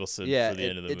so. From Nicholson for the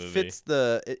end of the movie.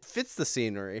 It fits the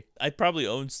scenery. I probably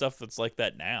own stuff that's like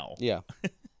that now. Yeah.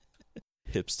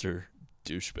 Hipster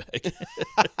douchebag.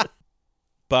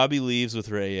 Bobby leaves with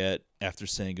Rayette after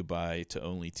saying goodbye to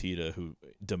only Tita, who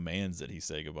demands that he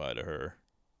say goodbye to her.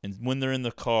 And when they're in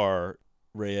the car,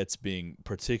 Rayette's being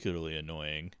particularly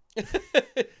annoying.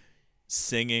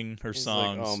 Singing her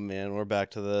songs. Like, oh man, we're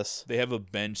back to this. They have a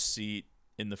bench seat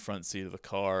in the front seat of the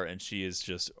car, and she is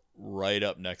just right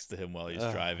up next to him while he's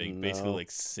driving, basically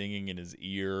like singing in his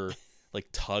ear, like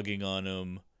tugging on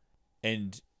him.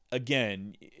 And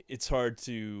again, it's hard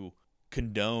to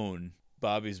condone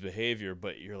Bobby's behavior,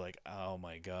 but you're like, oh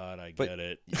my God, I get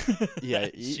it. Yeah,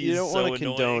 you don't want to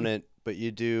condone it, but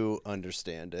you do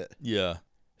understand it. Yeah.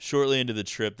 Shortly into the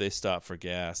trip, they stop for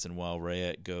gas, and while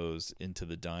Rayette goes into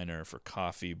the diner for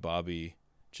coffee, Bobby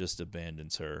just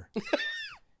abandons her,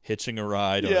 hitching a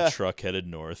ride on a truck headed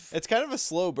north. It's kind of a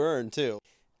slow burn, too.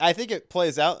 I think it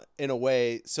plays out in a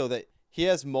way so that he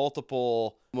has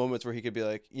multiple moments where he could be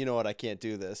like, you know what, I can't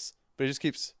do this. But he just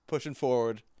keeps pushing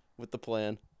forward with the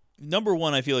plan. Number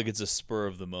one, I feel like it's a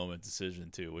spur-of-the-moment decision,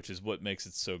 too, which is what makes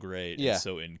it so great and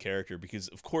so in character, because,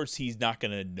 of course, he's not going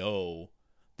to know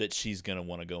that she's going to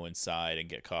want to go inside and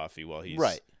get coffee while he's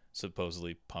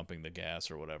supposedly pumping the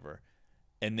gas or whatever.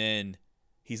 And then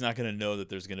he's not going to know that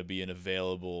there's going to be an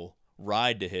available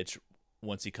ride to hitch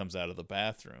once he comes out of the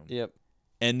bathroom. Yep.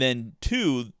 And then,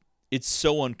 two, it's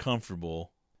so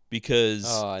uncomfortable because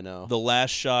I know. The last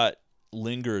shot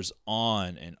lingers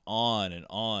on and on and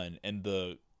on, and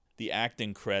the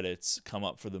acting credits come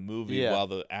up for the movie while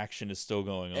the action is still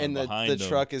going on behind them. And the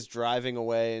truck is driving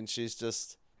away, and she's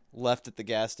just left at the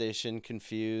gas station,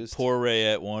 confused. Poor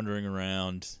Rayette wandering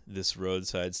around this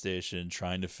roadside station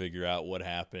trying to figure out what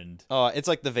happened. Oh, it's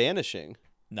like The Vanishing.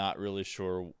 Not really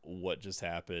sure what just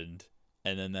happened.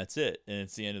 And then that's it. And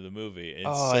it's the end of the movie.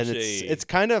 It's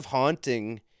kind of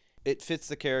haunting. It fits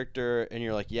the character, and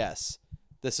you're like, yes,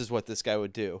 this is what this guy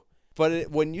would do.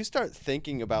 But when you start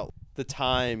thinking about the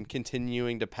time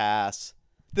continuing to pass,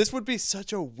 this would be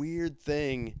such a weird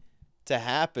thing to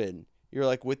happen. You're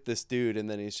like with this dude, and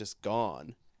then he's just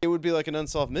gone. It would be like an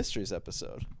Unsolved Mysteries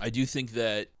episode. I do think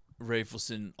that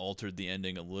Rafelson altered the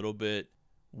ending a little bit,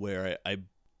 where I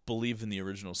believe in the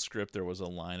original script there was a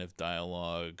line of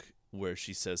dialogue where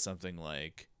she says something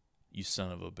like, "You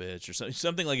son of a bitch," or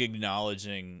something like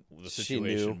acknowledging the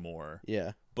situation more.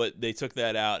 Yeah. But they took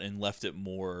that out and left it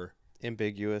more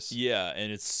ambiguous. Yeah,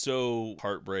 and it's so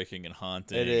heartbreaking and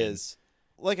haunting. It is.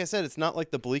 Like I said, it's not like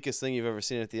the bleakest thing you've ever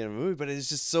seen at the end of a movie, but it's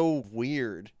just so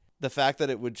weird. The fact that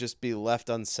it would just be left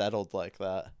unsettled like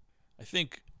that. I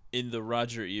think in the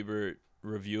Roger Ebert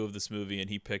review of this movie, and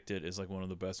he picked it as like one of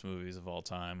the best movies of all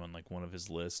time on like one of his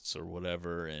lists or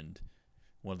whatever, and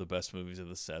one of the best movies of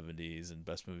the 70s and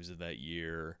best movies of that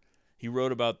year. He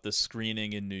wrote about the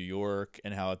screening in New York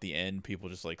and how at the end people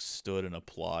just like stood and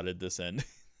applauded this end.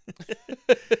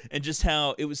 And just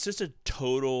how it was just a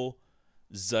total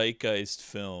zeitgeist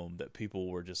film that people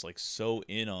were just like so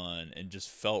in on and just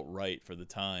felt right for the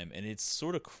time. And it's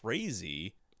sort of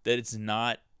crazy that it's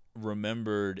not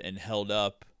remembered and held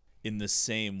up in the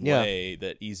same way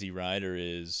that Easy Rider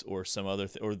is, or some other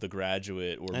or The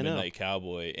Graduate or Midnight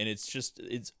Cowboy. And it's just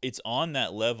it's on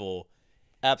that level.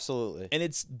 Absolutely. And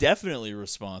it's definitely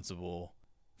responsible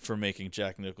for making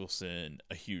Jack Nicholson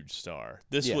a huge star.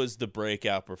 This was the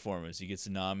breakout performance. He gets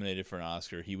nominated for an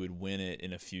Oscar. He would win it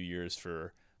in a few years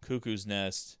for Cuckoo's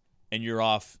Nest, and you're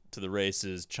off to the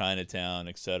races, Chinatown,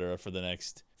 etc., for the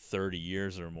next 30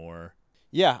 years or more.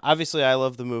 Yeah, obviously I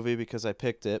love the movie because I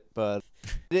picked it, but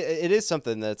it is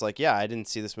something that's like, I didn't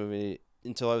see this movie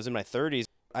until I was in my 30s.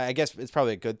 I guess it's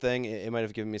probably a good thing. It might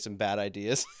have given me some bad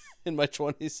ideas in my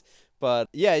 20s. But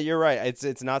yeah, you're right.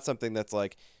 It's not something that's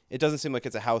like, it doesn't seem like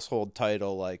it's a household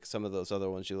title like some of those other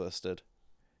ones you listed.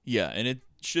 Yeah, and it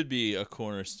should be a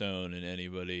cornerstone in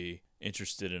anybody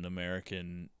interested in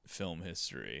American film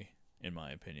history, in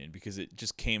my opinion, because it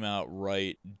just came out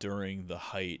right during the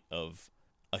height of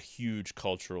a huge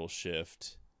cultural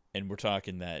shift. And we're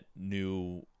talking that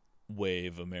new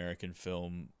wave American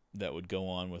film that would go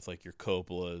on with like your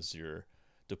Coppolas, your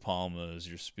De Palmas,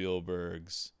 your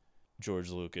Spielbergs, George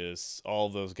Lucas, all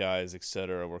those guys,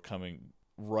 etc., were coming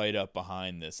right up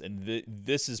behind this, and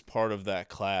this is part of that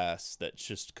class that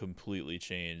just completely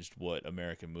changed what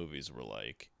American movies were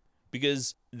like,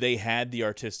 because they had the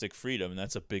artistic freedom, and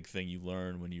that's a big thing you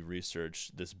learn when you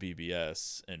research this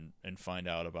BBS and find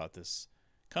out about this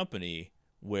company,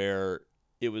 where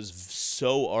it was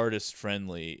so artist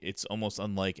friendly. It's almost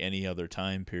unlike any other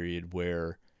time period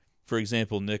where, for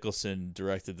example, Nicholson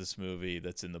directed this movie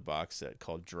that's in the box set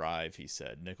called Drive, he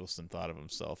said. Nicholson thought of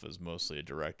himself as mostly a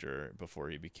director before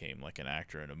he became like an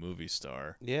actor and a movie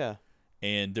star. Yeah.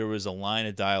 And there was a line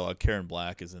of dialogue. Karen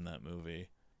Black is in that movie,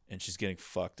 and she's getting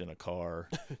fucked in a car,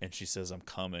 and she says, I'm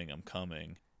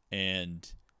coming.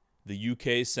 And the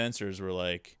UK censors were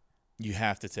like, you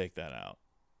have to take that out,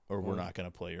 or we're not going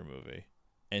to play your movie.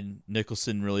 And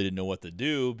Nicholson really didn't know what to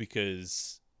do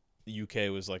because the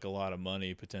UK was like a lot of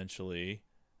money potentially.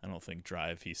 I don't think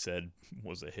Drive, he said,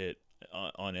 was a hit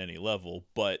on any level,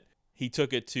 but he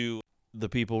took it to the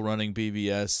people running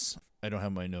BBS. I don't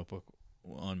have my notebook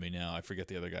on me now. I forget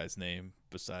the other guy's name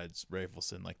besides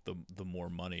Rafelson, like the more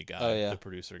money guy, the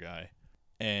producer guy.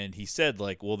 And he said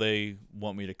like, well, they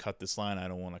want me to cut this line. I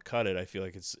don't want to cut it. I feel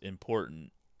like it's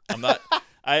important. I'm not,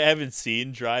 I haven't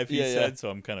seen Drive, he said,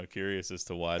 so I'm kind of curious as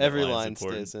to why every that line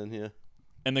important. stays in,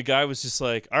 And the guy was just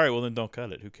like, all right, well, then don't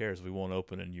cut it. Who cares? We won't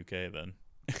open in UK then.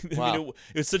 Wow. I mean,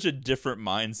 it was such a different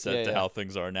mindset to how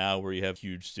things are now, where you have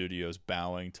huge studios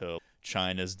bowing to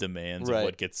China's demands of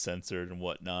what gets censored and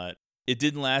whatnot. It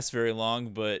didn't last very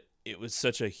long, but it was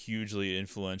such a hugely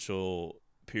influential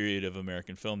period of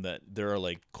American film that there are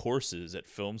like courses at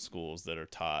film schools that are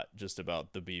taught just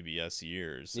about the BBS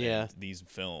years and these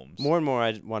films. More and more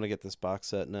I want to get this box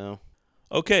set now.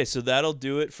 Okay, so that'll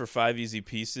do it for 5 Easy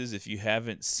Pieces. If you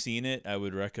haven't seen it, I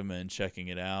would recommend checking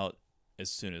it out as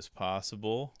soon as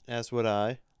possible. As would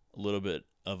I. A little bit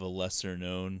of a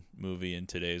lesser-known movie in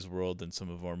today's world than some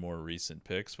of our more recent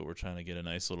picks, but we're trying to get a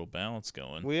nice little balance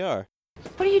going. We are.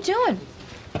 What are you doing?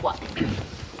 What?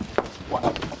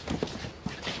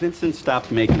 Vincent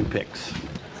stopped making picks.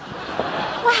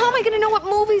 Well, how am I going to know what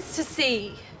movies to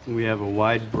see? We have a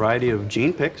wide variety of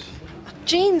Gene picks.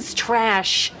 Gene's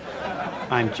trash.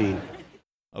 I'm Gene.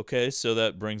 Okay, so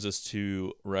that brings us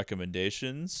to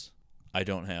recommendations. I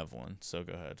don't have one, so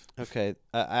go ahead. Okay,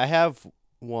 I have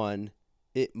one.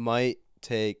 It might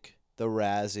take the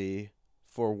Razzie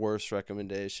for worst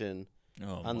recommendation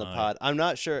on the pod. I'm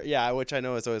not sure. Yeah, which I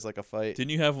know is always like a fight.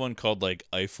 Didn't you have one called like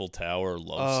Eiffel Tower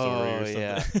Love Story or something?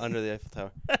 Yeah, Under the Eiffel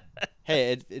Tower.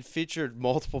 Hey, it featured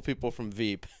multiple people from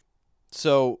Veep.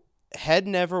 So, had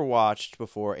never watched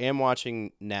before, am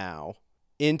watching now.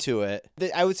 Into it.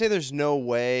 I would say there's no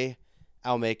way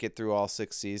I'll make it through all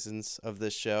 6 seasons of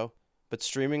this show, but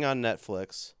streaming on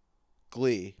Netflix,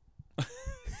 Glee.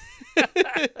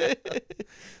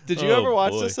 Did you ever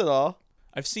watch this at all?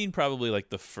 I've seen probably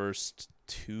like the first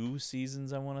 2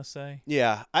 seasons, I want to say.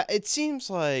 Yeah, it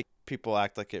seems like people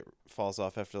act like it falls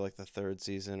off after like the 3rd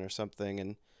season or something,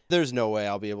 and there's no way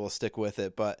I'll be able to stick with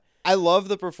it, but I love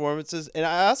the performances, and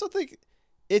I also think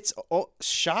it's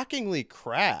shockingly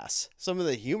crass, some of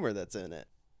the humor that's in it.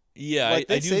 Yeah, like,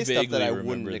 they I do say vaguely stuff that I remember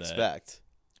wouldn't expect.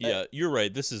 Yeah, you're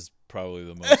right. This is probably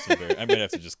the most embarrassing. I might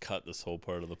have to just cut this whole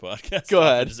part of the podcast. Go off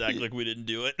ahead. And just act like we didn't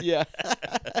do it. Yeah.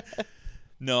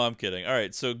 No, I'm kidding. All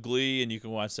right, so Glee, and you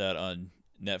can watch that on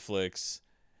Netflix.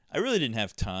 I really didn't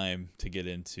have time to get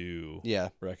into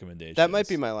recommendations. That might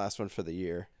be my last one for the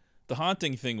year. The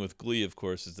haunting thing with Glee, of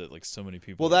course, is that like so many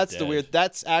people. Well, that's are the dead. weird.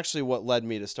 That's actually what led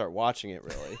me to start watching it,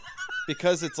 really,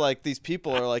 because it's like these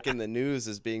people are like in the news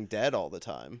as being dead all the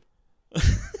time.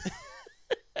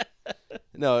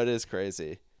 No, it is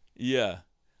crazy. Yeah,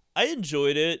 I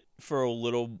enjoyed it for a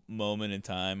little moment in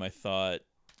time. I thought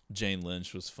Jane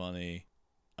Lynch was funny.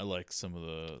 I like some of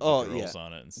the girls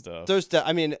on it and stuff. There's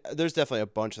definitely a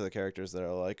bunch of the characters that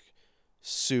are like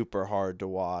super hard to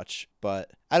watch,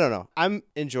 but I don't know. I'm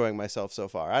enjoying myself so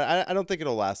far. I don't think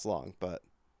it'll last long, but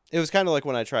it was kind of like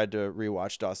when I tried to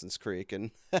rewatch Dawson's Creek,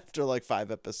 and after like 5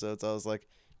 episodes, I was like,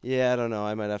 yeah, I don't know.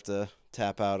 I might have to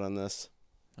tap out on this.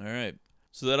 All right.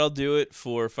 So that'll do it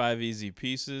for 5 Easy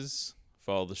Pieces.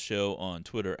 Follow the show on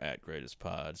Twitter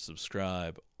 @GreatestPod.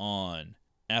 Subscribe on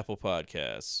Apple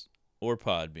Podcasts or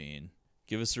Podbean.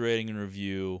 Give us a rating and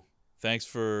review. Thanks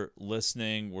for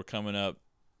listening. We're coming up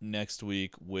next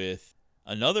week with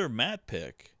another Matt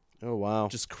pick. Oh, wow.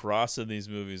 Just crossing these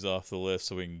movies off the list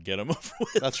so we can get them over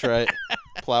with. That's right.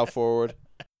 Plow forward.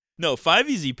 No, 5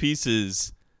 Easy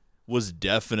Pieces was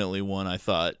definitely one I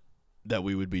thought that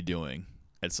we would be doing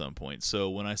at some point. So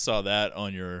when I saw that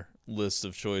on your list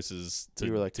of choices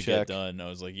You were like, to check. get done, I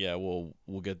was like, yeah, we'll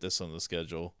get this on the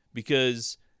schedule.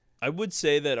 Because I would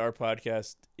say that our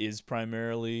podcast is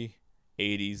primarily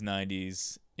 80s,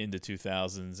 90s, into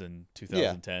 2000s and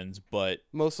 2010s, but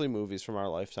mostly movies from our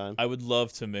lifetime. I would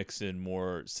love to mix in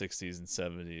more 60s and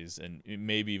 70s and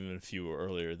maybe even a few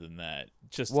earlier than that,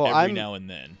 just every now and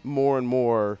then. More and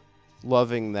more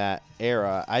loving that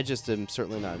era. I just am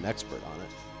certainly not an expert on it.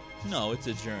 No, it's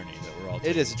a journey that we're all It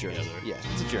taking is a journey. together. Yeah,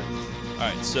 it's a journey. All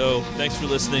right, so thanks for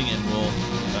listening, and we'll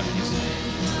talk to you soon.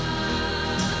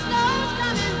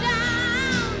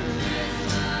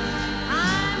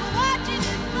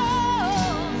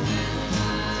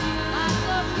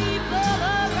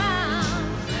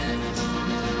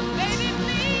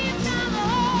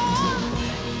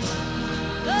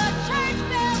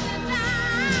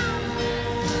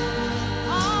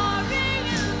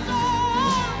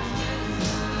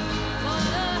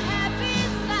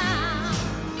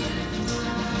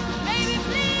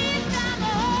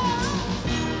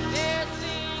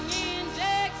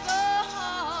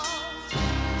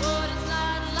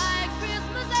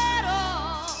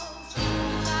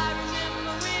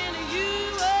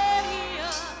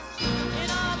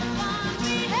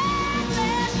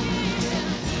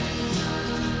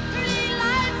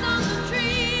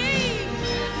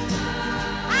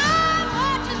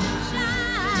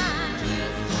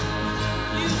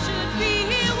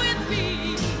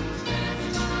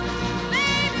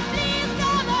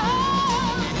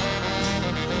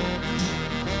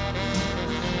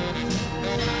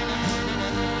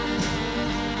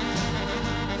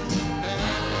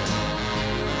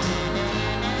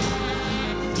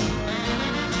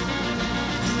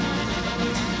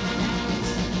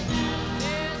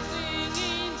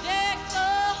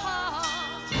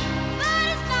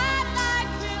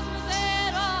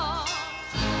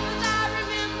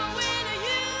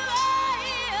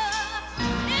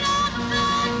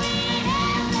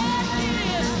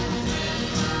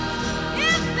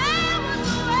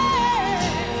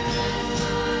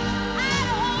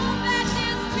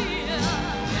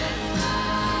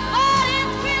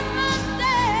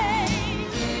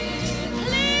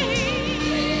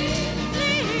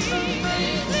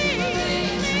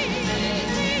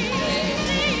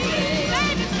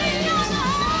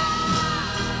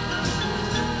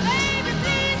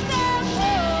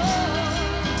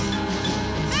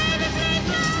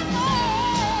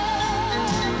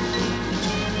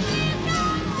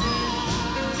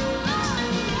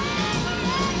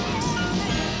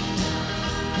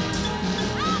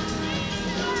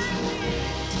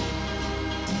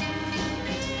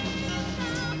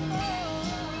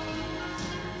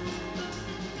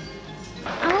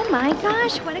 My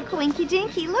gosh, what a coinky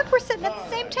dinky. Look, we're sitting at the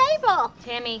same table.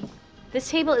 Tammy, this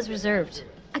table is reserved.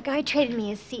 A guy traded me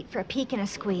his seat for a peek and a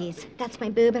squeeze. That's my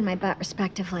boob and my butt,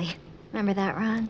 respectively. Remember that, Ron?